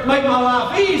here, make my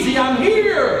life easy, I'm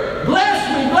here, bless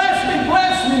me, bless me,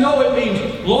 bless me. No, it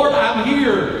means, Lord, I'm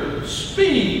here,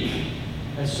 speak.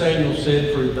 As Samuel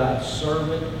said, for thy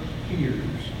servant hears.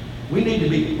 We need to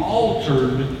be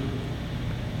altered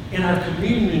in our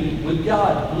communion with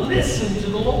God. Listen to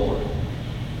the Lord.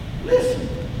 Listen.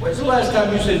 When's the last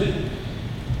time you said,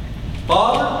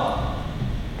 Father,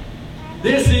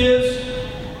 this is,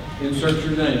 insert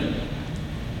your name.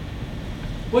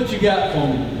 What you got for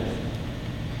me today?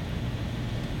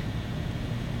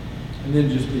 And then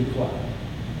just be quiet.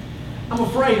 I'm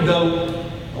afraid, though,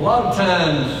 a lot of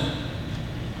times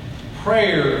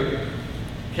prayer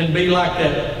can be like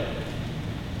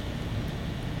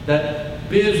that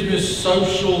business,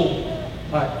 social,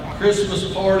 like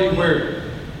Christmas party where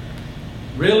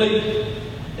Really?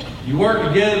 You work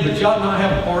together, but y'all not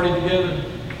have a party together?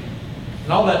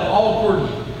 And all that awkward,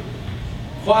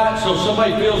 quiet, so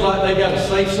somebody feels like they got to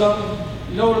say something.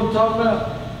 You know what I'm talking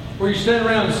about? Where you stand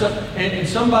around and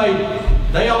somebody,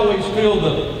 they always feel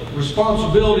the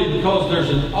responsibility because there's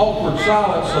an awkward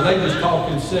silence, so they just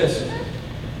talk incessant.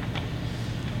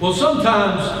 Well,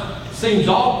 sometimes it seems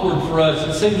awkward for us.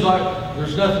 It seems like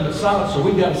there's nothing but silence, so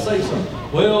we got to say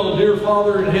something. Well, dear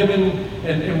Father in heaven,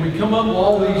 and we come up with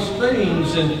all these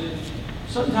things, and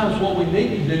sometimes what we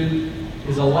need to do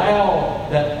is allow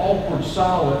that awkward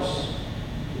silence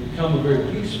to become a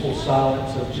very peaceful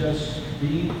silence of just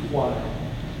being quiet,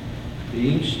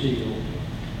 being still,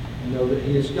 and know that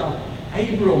He is God.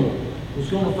 Abram was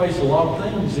going to face a lot of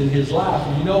things in his life,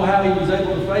 and you know how he was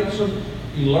able to face them?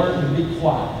 He learned to be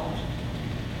quiet.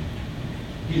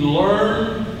 He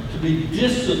learned to be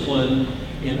disciplined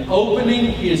in opening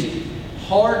his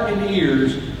heart and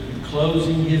ears and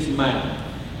closing his mouth.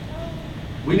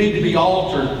 We need to be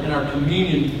altered in our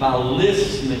communion by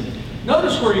listening.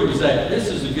 Notice where he was at. This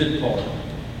is a good part.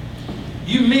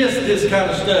 You miss this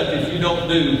kind of stuff if you don't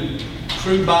do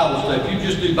true Bible stuff. If you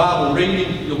just do Bible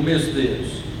reading, you'll miss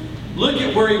this. Look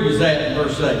at where he was at in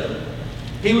verse 8.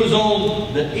 He was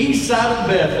on the east side of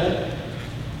Bethel,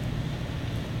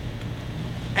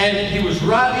 and he was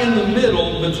right in the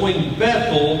middle between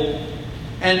Bethel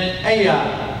and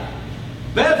Ai.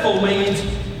 Bethel means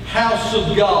house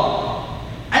of God.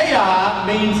 Ai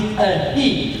means a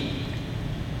heap.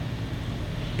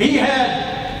 He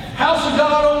had house of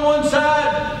God on one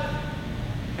side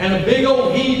and a big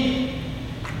old heap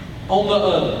on the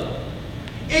other.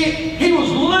 He was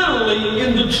literally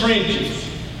in the trenches.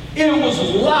 It was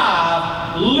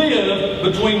lived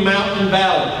between mountain and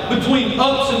valley, between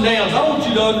ups and downs. I want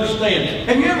you to understand.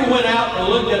 Have you ever went out and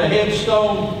looked at a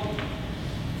headstone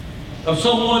of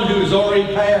someone who has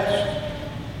already passed?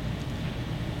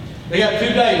 They got 2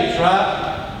 days,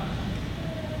 right?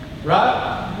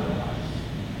 Right?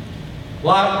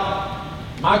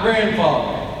 Like my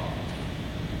grandfather.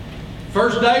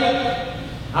 First date,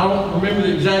 I don't remember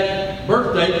the exact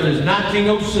birth date, but it's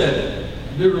 1907.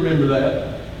 I do remember that.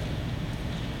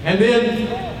 And then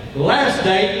the last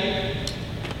date,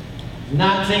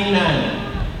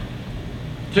 1990.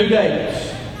 2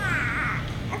 days.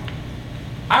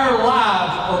 Our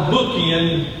lives are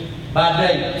bookended by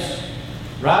dates.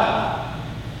 Right?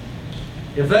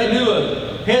 If they do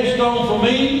a headstone for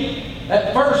me,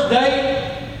 that first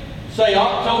date, say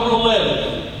October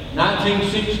 11th,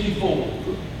 1964.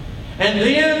 And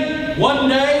then one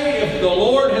day, if the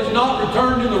Lord has not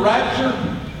returned in the rapture,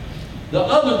 the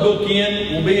other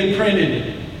bookend will be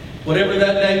imprinted, whatever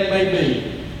that date may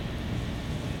be.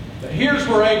 But here's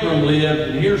where Abram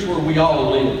lived, and here's where we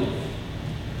all live.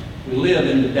 We live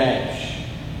in the dash.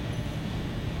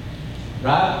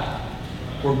 Right?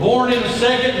 We're born in a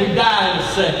second, we die in a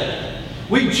second.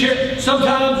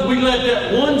 Sometimes we let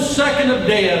that 1 second of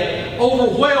death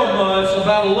overwhelm us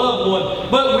about a loved one,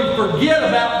 but we forget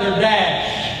about their dash.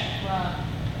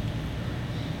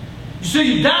 You see,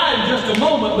 you die in just a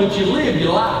moment, but you live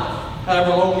your life, however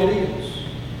long it is.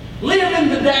 Live in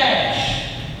the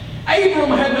dash. Abram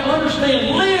had to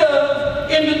understand, live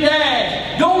in the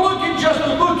dash. Don't look at just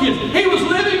the bookends. He was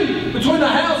living between the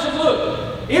house and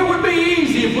look. It would be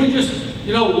easy if we just,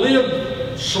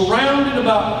 lived surrounded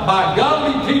by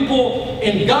godly people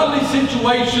in godly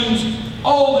situations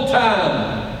all the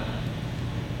time.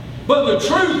 But the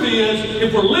truth is,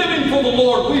 if we're living for the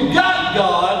Lord, we've got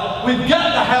God, we've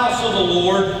got the house of the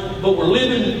Lord, but we're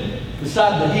living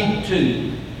beside the heap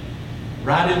too,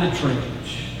 right in the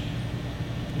trench.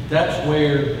 That's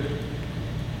where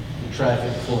the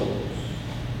traffic flows.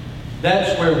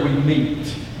 That's where we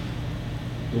meet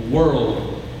the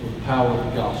world with the power of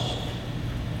the gospel.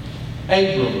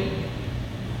 Abram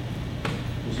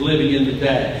was living in the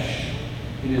dash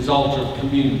in his altar of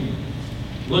communion.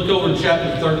 Look over in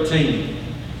chapter 13.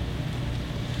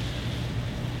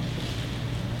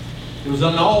 It was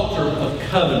an altar of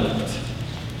covenant.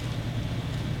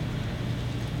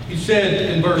 He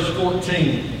said in verse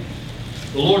 14,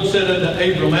 the Lord said unto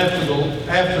Abram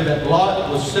after that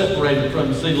Lot was separated from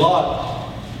him. See,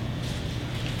 Lot,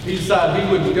 he decided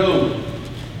he wouldn't go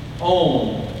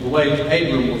on the way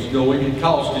Abram was going. It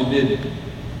cost him, didn't it?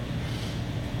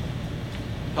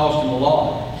 Cost him a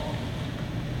lot.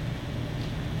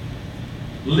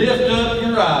 Lift up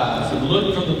your eyes and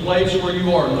look from the place where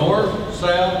you are, north,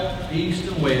 south,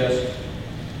 east, and west.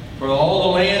 For all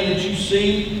the land that you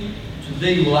see, to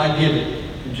thee will I give it,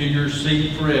 and to your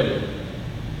seed forever.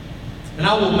 And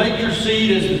I will make your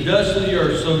seed as the dust of the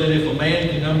earth, so that if a man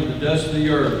can number the dust of the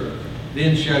earth,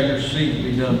 then shall your seed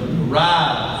be numbered.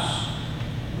 Arise,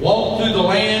 Walk through the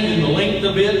land in the length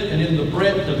of it and in the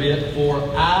breadth of it, for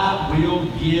I will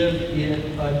give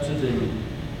it unto thee.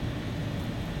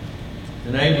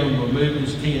 And Abram removed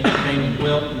his tent, came and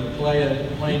dwelt in the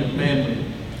plain of Mamre,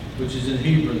 which is in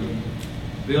Hebron,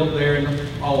 built there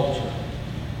an altar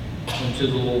unto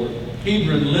the Lord.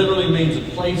 Hebron literally means a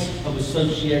place of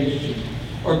association,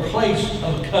 or place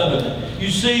of covenant. You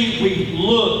see, we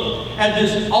look at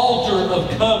this altar of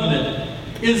covenant.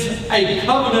 Is a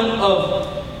covenant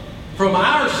of, from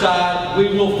our side, we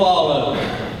will follow.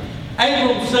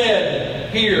 Abram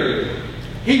said here,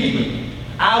 Hebron,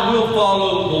 I will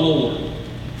follow the Lord.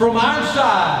 From our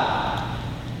side,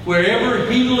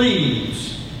 wherever He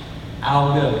leads,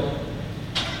 I'll go.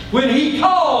 When He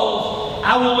calls,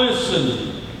 I will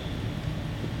listen.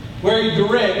 Where He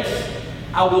directs,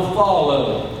 I will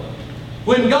follow.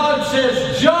 When God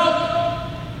says jump,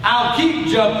 I'll keep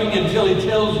jumping until He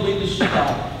tells me to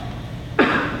stop.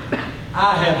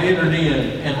 I have entered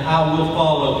in and I will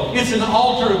follow. It's an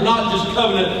altar of not just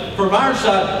covenant from our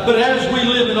side, but as we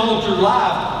live an altered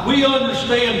life, we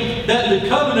understand that the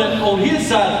covenant on His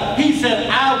side, He said,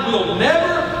 I will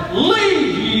never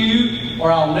leave you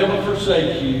or I'll never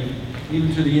forsake you,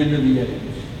 even to the end of the age.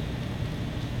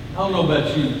 I don't know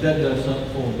about you, but that does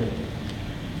something for me.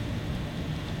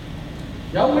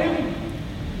 Y'all with me?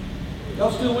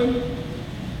 Y'all still with me?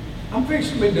 I'm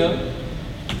fixing to be done.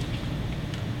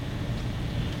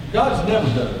 God's never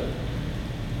done it.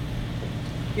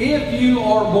 If you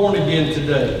are born again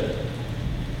today,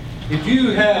 if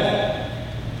you have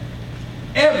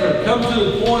ever come to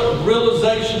the point of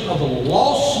realization of the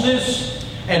lostness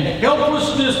and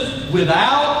helplessness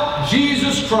without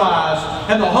Jesus Christ,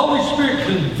 and the Holy Spirit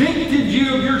convicted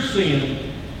you of your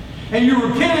sin, and you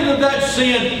repented of that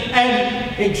sin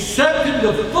and accepted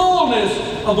the fullness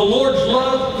of the Lord's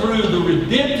love through the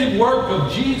redemptive work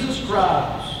of Jesus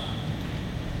Christ,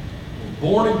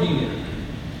 born again,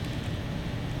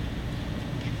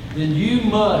 then you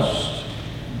must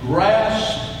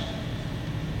grasp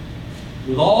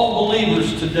with all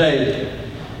believers today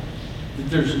that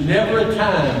there's never a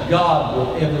time God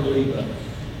will ever leave us.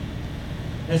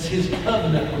 That's His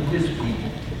covenant with His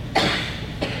people.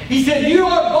 He said, you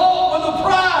are bought with a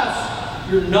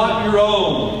price. You're not your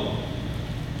own.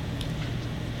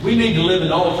 We need to live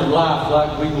an altered life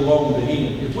like we belong to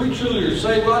Him. If we truly are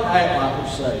saved, we ought to act like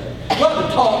we're saved. We ought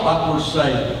to talk like we're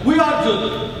saved. We ought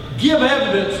to give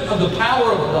evidence of the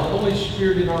power of the Holy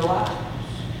Spirit in our lives.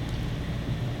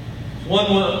 It's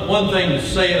one thing to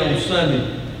say it on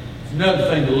Sunday. It's another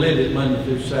thing to live it Monday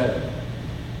through Saturday.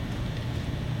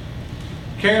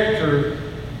 Character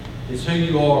is who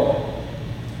you are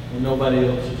when nobody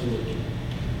else is looking.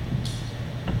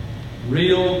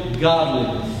 Real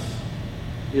godliness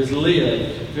is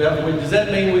lived. Does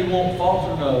that mean we won't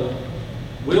falter? No.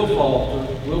 We'll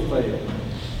falter. We'll fail.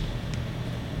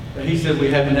 But He said we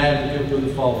have an advocate with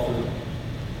the falter.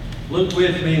 Look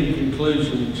with me in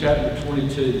conclusion in chapter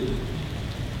 22.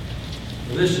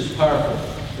 Well, this is powerful.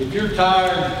 If you're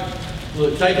tired,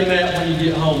 look, take a nap when you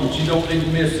get home, but you don't need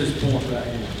to miss this point right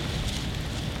here.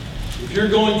 If you're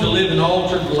going to live an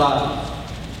altered life,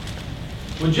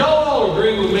 would y'all all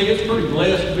agree with me it's pretty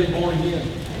blessed to be born again?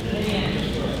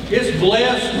 It's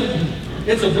blessed.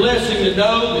 It's a blessing to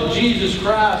know that Jesus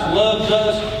Christ loves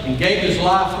us and gave His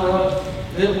life for us.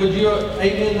 Would you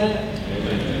amen that?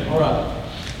 Amen. All right.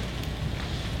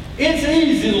 It's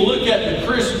easy to look at the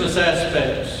Christmas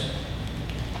aspects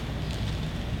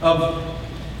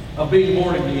of being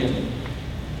born again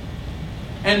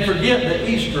and forget the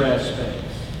Easter aspects.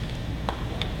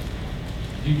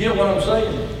 Do you get what I'm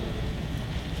saying?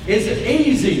 It's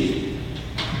easy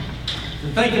to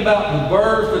think about the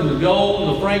birth and the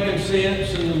gold, the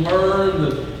frankincense and the myrrh and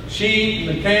the sheep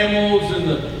and the camels and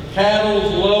the cattle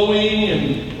lowing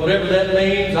and whatever that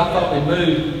means. I thought they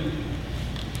moved.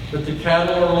 But the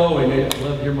cattle are lowing. I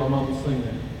love to hear my mama sing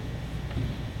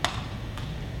that.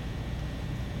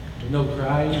 There's no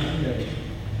crying today.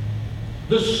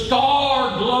 The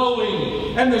star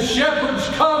glowing and the shepherds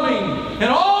coming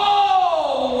and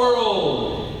all the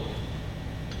world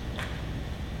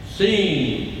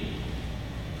seeing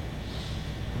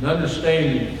and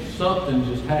understanding something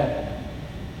just happened.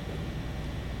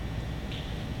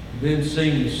 Then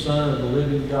seeing the Son of the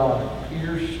living God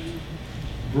pierced,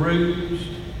 bruised,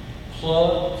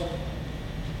 plucked,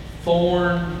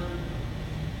 thorn,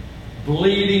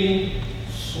 bleeding,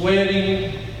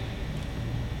 sweating,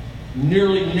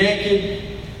 nearly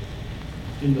naked,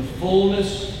 in the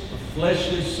fullness of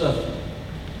fleshly suffering,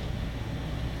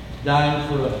 dying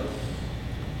for us.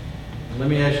 And let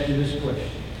me ask you this question.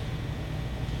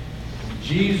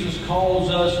 Jesus calls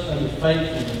us unto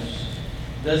faithfulness.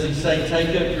 Does he say, take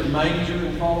up your manger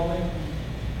and follow me?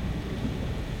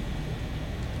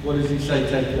 What does he say,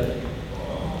 take up?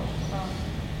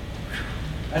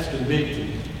 That's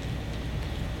convicting.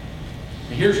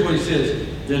 And here's what he says,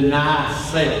 deny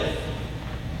self.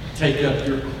 Take up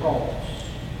your cross.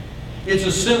 It's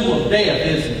a symbol of death,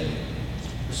 isn't it?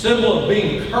 A symbol of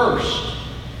being cursed.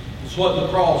 It's what the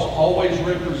cross always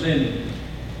represented.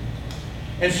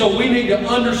 And so we need to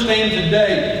understand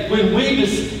today, when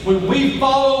we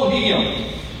follow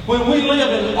Him, when we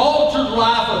live an altered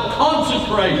life of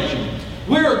consecration,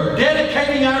 we are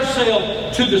dedicating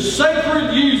ourselves to the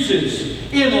sacred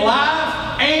uses in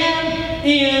life and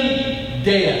in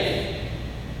death.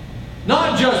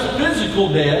 Not just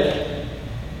physical death,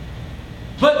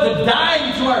 but the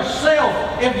dying to ourselves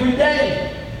every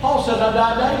day. Paul said, I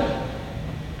die daily.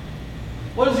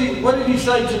 What did he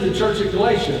say to the church at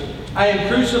Galatia? I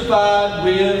am crucified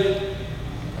with,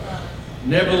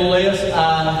 nevertheless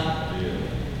I.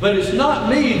 But it's not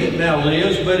me that now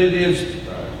lives, but it is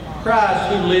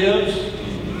Christ who lives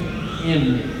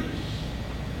in me.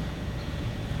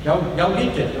 Y'all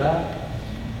get that, right?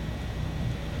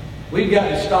 We've got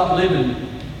to stop living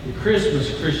the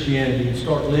Christmas Christianity and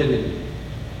start living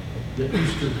the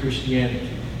Easter Christianity.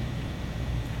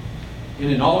 In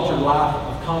an altered life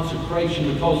of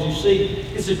consecration, because you see,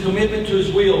 it's a commitment to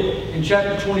His will. In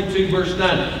chapter 22, verse 9,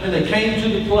 and they came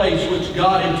to the place which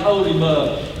God had told him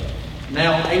of.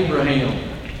 Now Abraham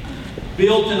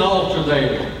built an altar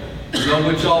there. You know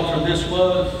which altar this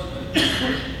was?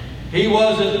 He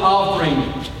wasn't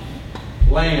offering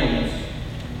lambs.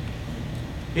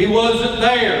 He wasn't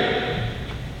there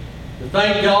to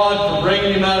thank God for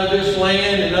bringing him out of this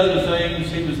land and other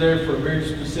things. He was there for a very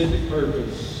specific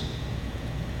purpose.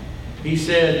 He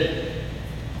said,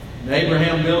 and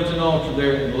Abraham built an altar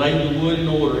there and laid the wood in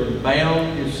order and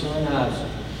bound his son Isaac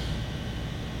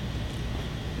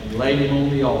and laid him on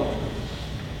the altar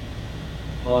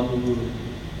upon the wood.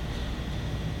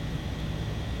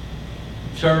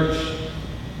 Church,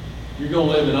 you're going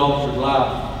to live an altered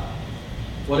life.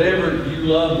 Whatever you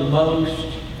love the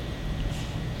most,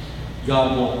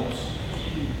 God wants.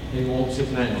 He wants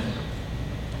it now.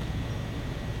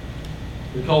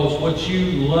 Because what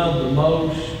you love the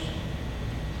most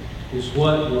is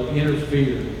what will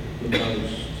interfere the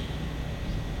most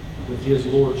with His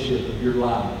lordship of your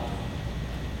life.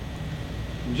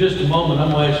 In just a moment,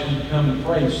 I'm going to ask you to come and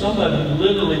pray. Some of you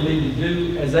literally need to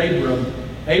do as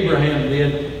Abraham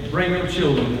did, bring your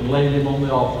children and lay them on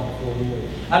the altar before the Lord.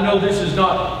 I know this is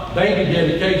not baby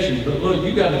dedication, but look,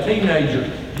 you got a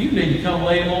teenager. You need to come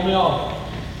lay them on the altar.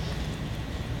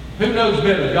 Who knows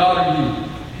better, God or you?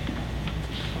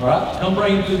 All right? Come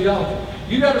bring him to the altar.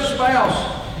 You got a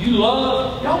spouse you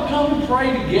love, y'all come and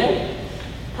pray together.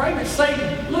 Pray that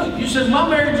Satan, look, you said, my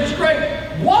marriage is great.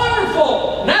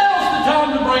 Wonderful! Now's the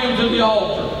time to bring him to the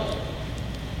altar.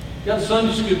 You got a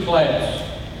Sunday school class.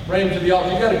 Bring him to the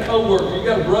altar. You got a co-worker. You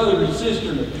got a brother and a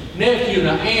sister and a nephew and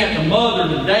an aunt and a mother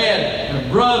and a dad and a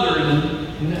brother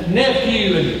and a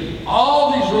nephew and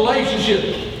all these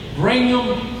relationships. Bring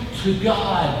them to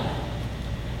God.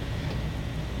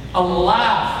 A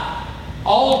life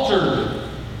altered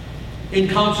in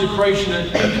consecration,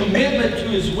 a commitment to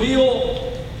His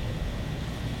will,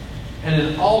 and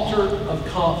an altar of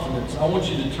confidence. I want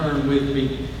you to turn with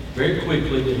me very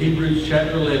quickly to Hebrews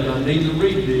chapter 11. I need to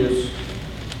read this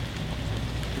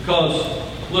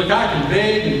because, look, I can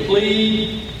beg and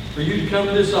plead for you to come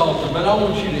to this altar, but I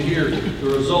want you to hear the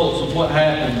results of what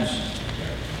happens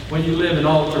when you live an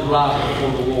altered life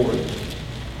before the Lord.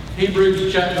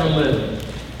 Hebrews chapter 11.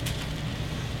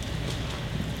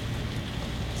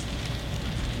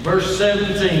 Verse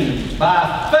 17,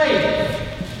 by faith,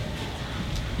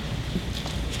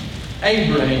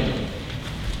 Abraham,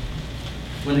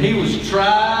 when he was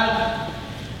tried,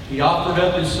 he offered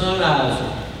up his son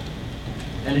Isaac.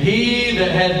 And he that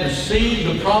had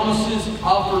received the promises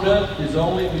offered up his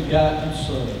only begotten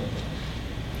son,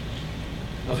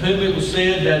 of whom it was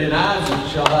said that in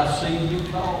Isaac shall thy seed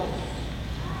be called.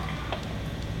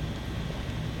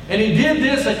 And he did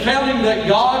this accounting that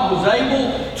God was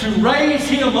able to raise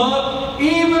him up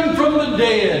even from the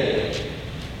dead,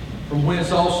 from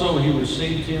whence also he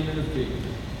received him in the figure.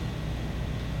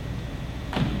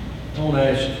 I want to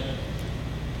ask you,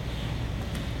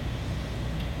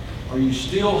 are you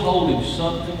still holding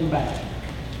something back?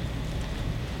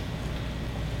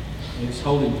 And it's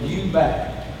holding you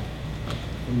back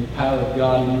from the power of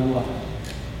God in your life.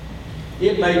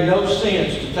 It made no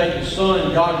sense to take the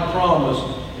son God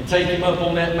promised and take him up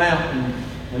on that mountain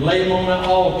and lay him on that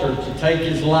altar to take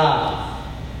his life.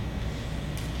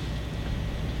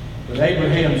 But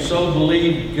Abraham so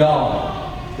believed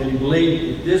God that he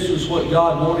believed if this was what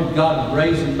God wanted, God would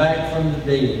raise him back from the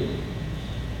dead.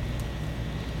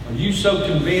 Are you so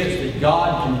convinced that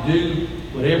God can do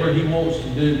whatever he wants to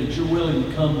do that you're willing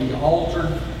to come to the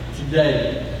altar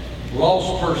today?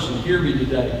 Lost person, hear me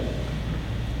today.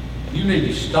 You need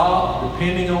to stop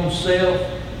depending on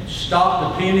self.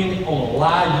 Stop depending on a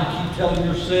lie you keep telling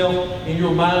yourself in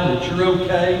your mind that you're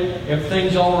okay,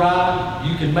 everything's all right,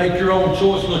 you can make your own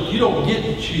choice. Look, you don't get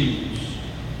to choose.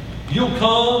 You'll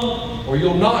come or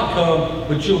you'll not come,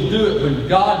 but you'll do it when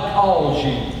God calls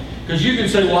you. Because you can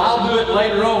say, well, I'll do it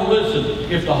later on.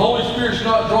 Listen, if the Holy Spirit's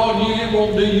not drawing you, it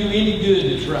won't do you any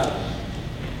good to try.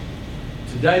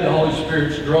 Today the Holy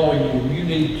Spirit's drawing you, and you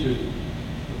need to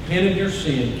repent of your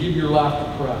sin, give your life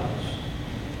to Christ.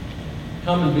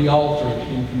 Come and be altered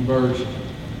in conversion.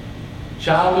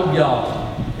 Child of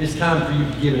God, it's time for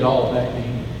you to give it all back to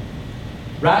Him.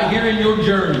 Right here in your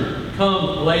journey,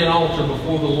 come lay an altar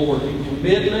before the Lord in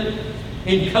commitment,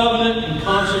 in covenant, and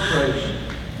consecration.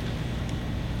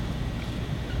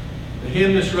 The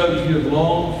hymn that's wrote, you have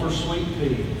longed for sweet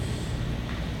peace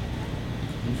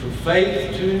and for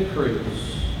faith to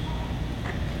increase,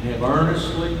 and have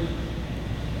earnestly,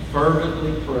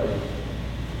 fervently prayed.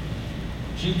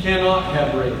 But you cannot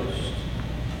have rest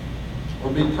or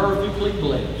be perfectly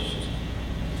blessed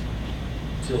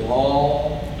till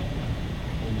all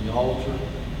on the altar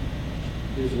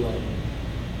is laid.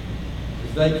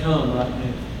 As they come right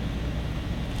now,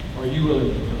 are you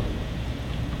willing to come?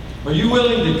 Are you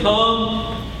willing to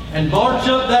come and march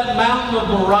up that mountain of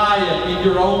Moriah in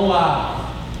your own life?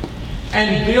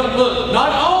 And build, look,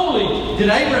 not only did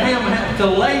Abraham have to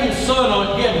lay his son on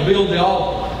it, he had to build the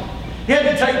altar. He had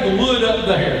to take the wood up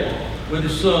there with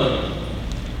his son.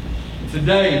 And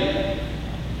today,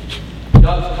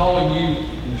 God's calling you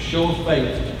in a show of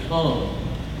faith to come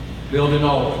build an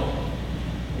altar.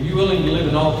 Are you willing to live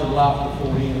an altered life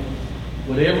before Him?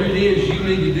 Whatever it is, you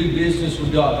need to do business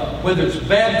with God. Whether it's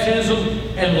baptism,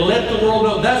 and let the world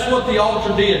know. That's what the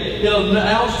altar did. It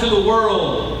announced to the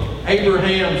world.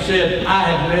 Abraham said, I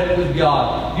have met with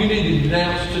God. You need to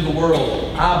announce to the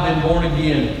world, I've been born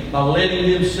again, by letting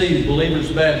them see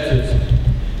believer's baptism.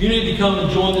 You need to come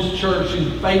and join this church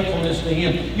in faithfulness to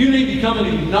Him. You need to come and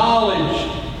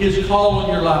acknowledge His call on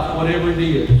your life, whatever it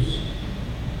is.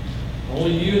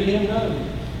 Only you and Him know.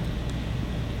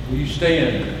 Will you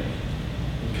stand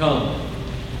and come?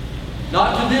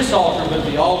 Not to this altar, but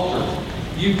the altar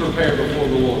you prepare before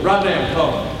the Lord. Right now,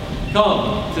 come.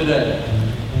 Come today.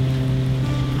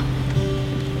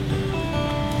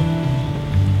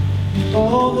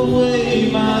 All the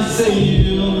way my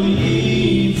Savior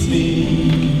leads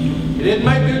me. It didn't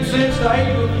make good sense to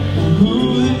Abram.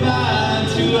 Who am I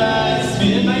to ask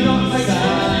me? It may not make sense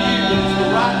to you, but it's the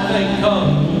right thing. Come.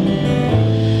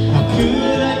 How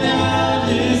could I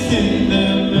not listen the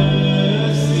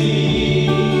mercy?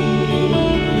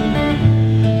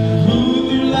 Who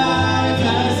through life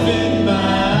has been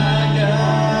my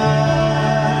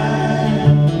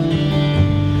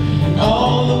guide?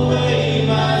 All the way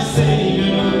my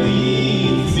Savior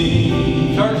leads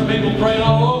me. Church people praying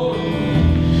all over.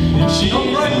 And she's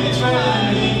Don't pray the with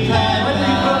shining path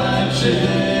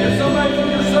There's so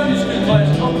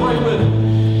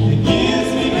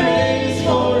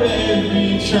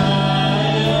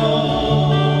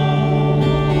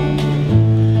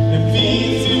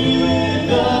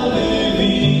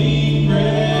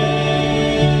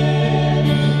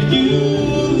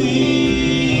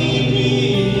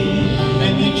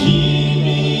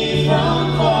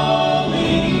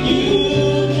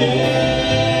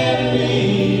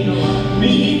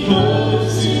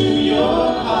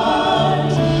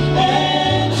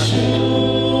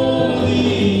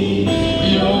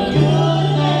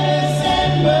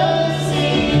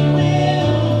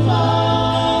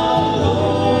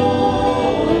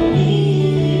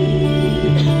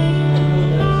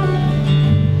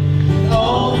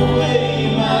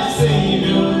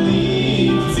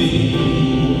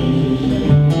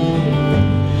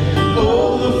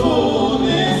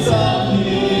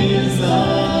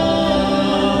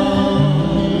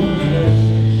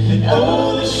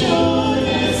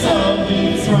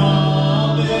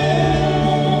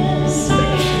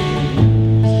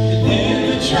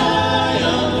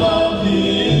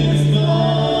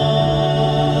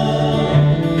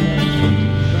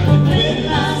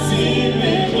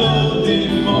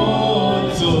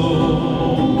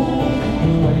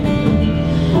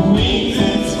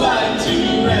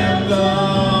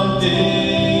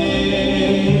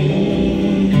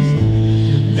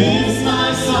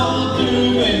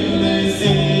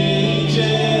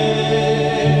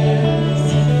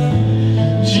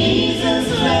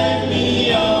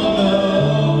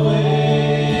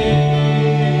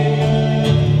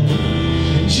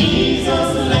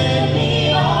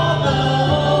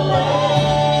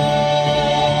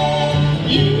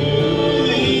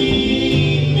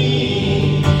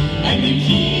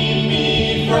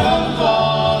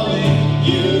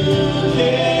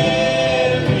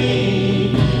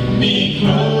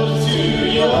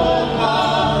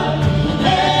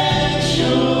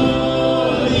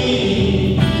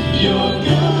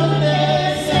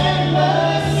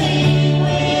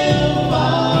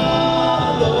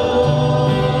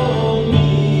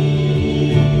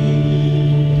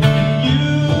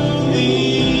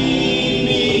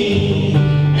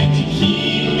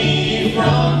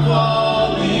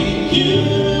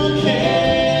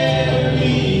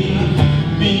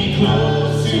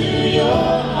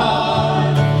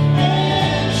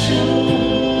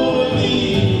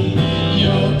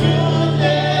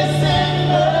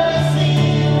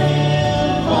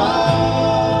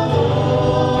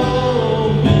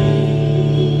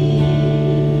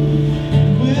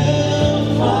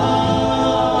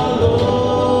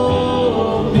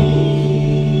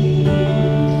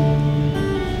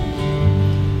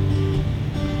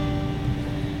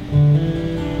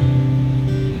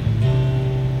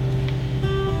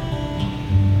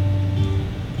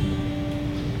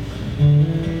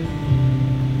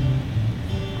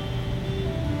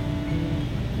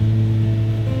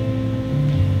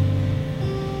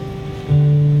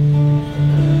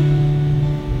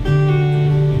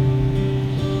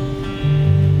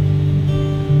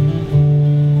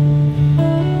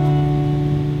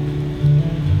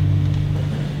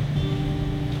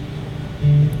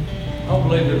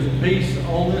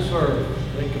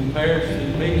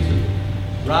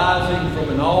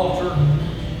altar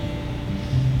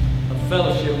of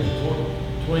fellowship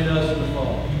between us and the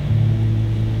Father.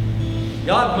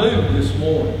 God moved this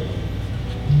morning.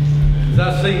 As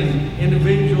I seen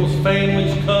individuals,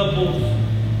 families, couples,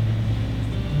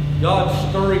 God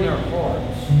stirring our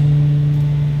hearts.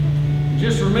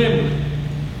 Just remember,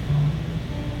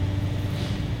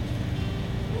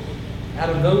 out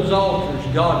of those altars,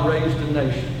 God raised a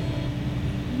nation.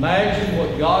 Imagine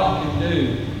what God can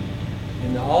do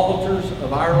in the altars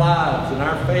of our lives and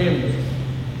our families.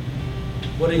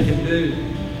 What He can do.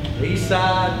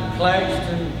 Eastside,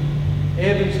 Claxton,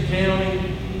 Evans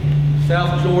County,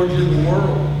 South Georgia, the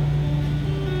world.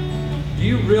 Do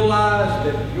you realize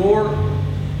that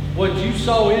what you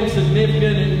saw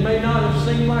insignificant, it may not have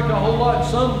seemed like a whole lot,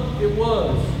 some it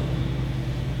was.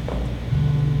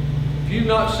 If you've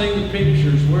not seen the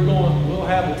pictures, we'll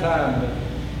have a time, but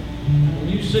when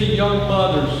you see young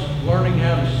mothers learning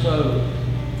how to sew,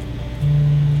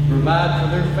 provide for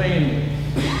their families,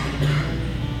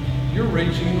 you're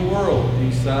reaching the world,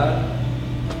 Eastside.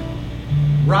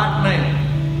 Right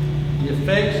now, the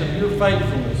effects of your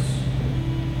faithfulness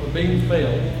are being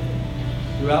felt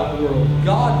throughout the world.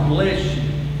 God bless you.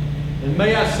 And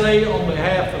may I say on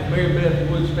behalf of Mary Beth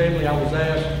Wood's family, I was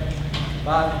asked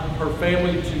by her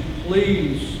family to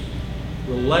please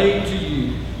relay to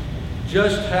you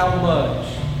just how much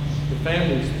the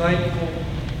family is thankful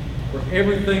for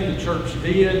everything the church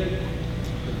did,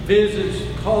 the visits,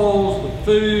 the calls, the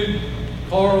food.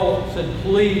 Carl said,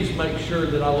 please make sure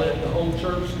that I let the whole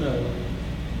church know.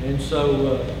 And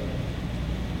so,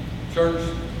 church,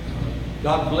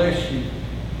 God bless you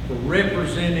for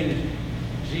representing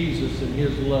Jesus and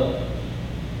His love.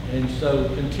 And so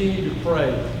continue to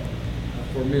pray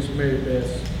for Miss Mary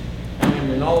Beth's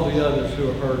family and all the others who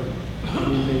are hurting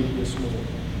in need this morning.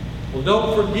 Well,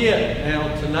 don't forget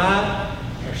now tonight,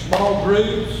 our small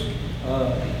groups,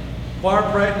 choir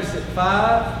practice at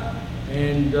 5,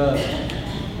 and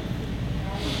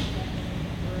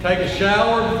take a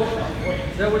shower.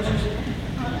 Is that what you said?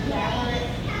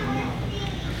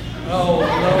 Oh,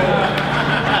 no.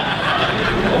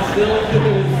 Still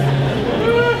is.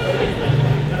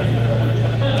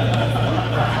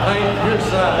 I ain't your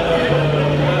side.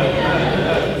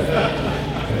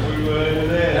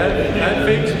 That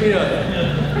fixed me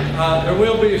up. There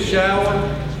will be a shower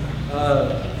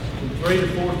from 3 to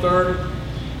 4:30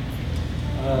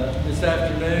 this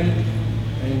afternoon.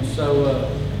 And so,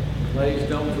 ladies,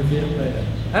 don't forget that.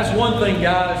 That's one thing,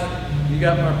 guys, you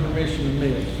got my permission to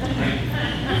miss.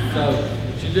 So,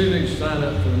 but you do need to sign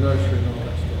up for the nursery and all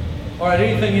that stuff. All right,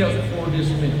 anything else before we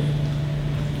dismiss?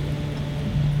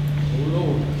 Oh,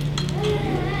 Lord.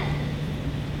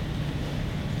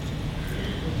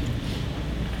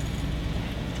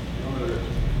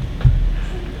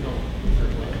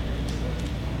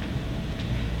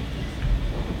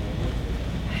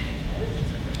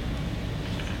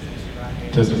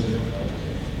 Just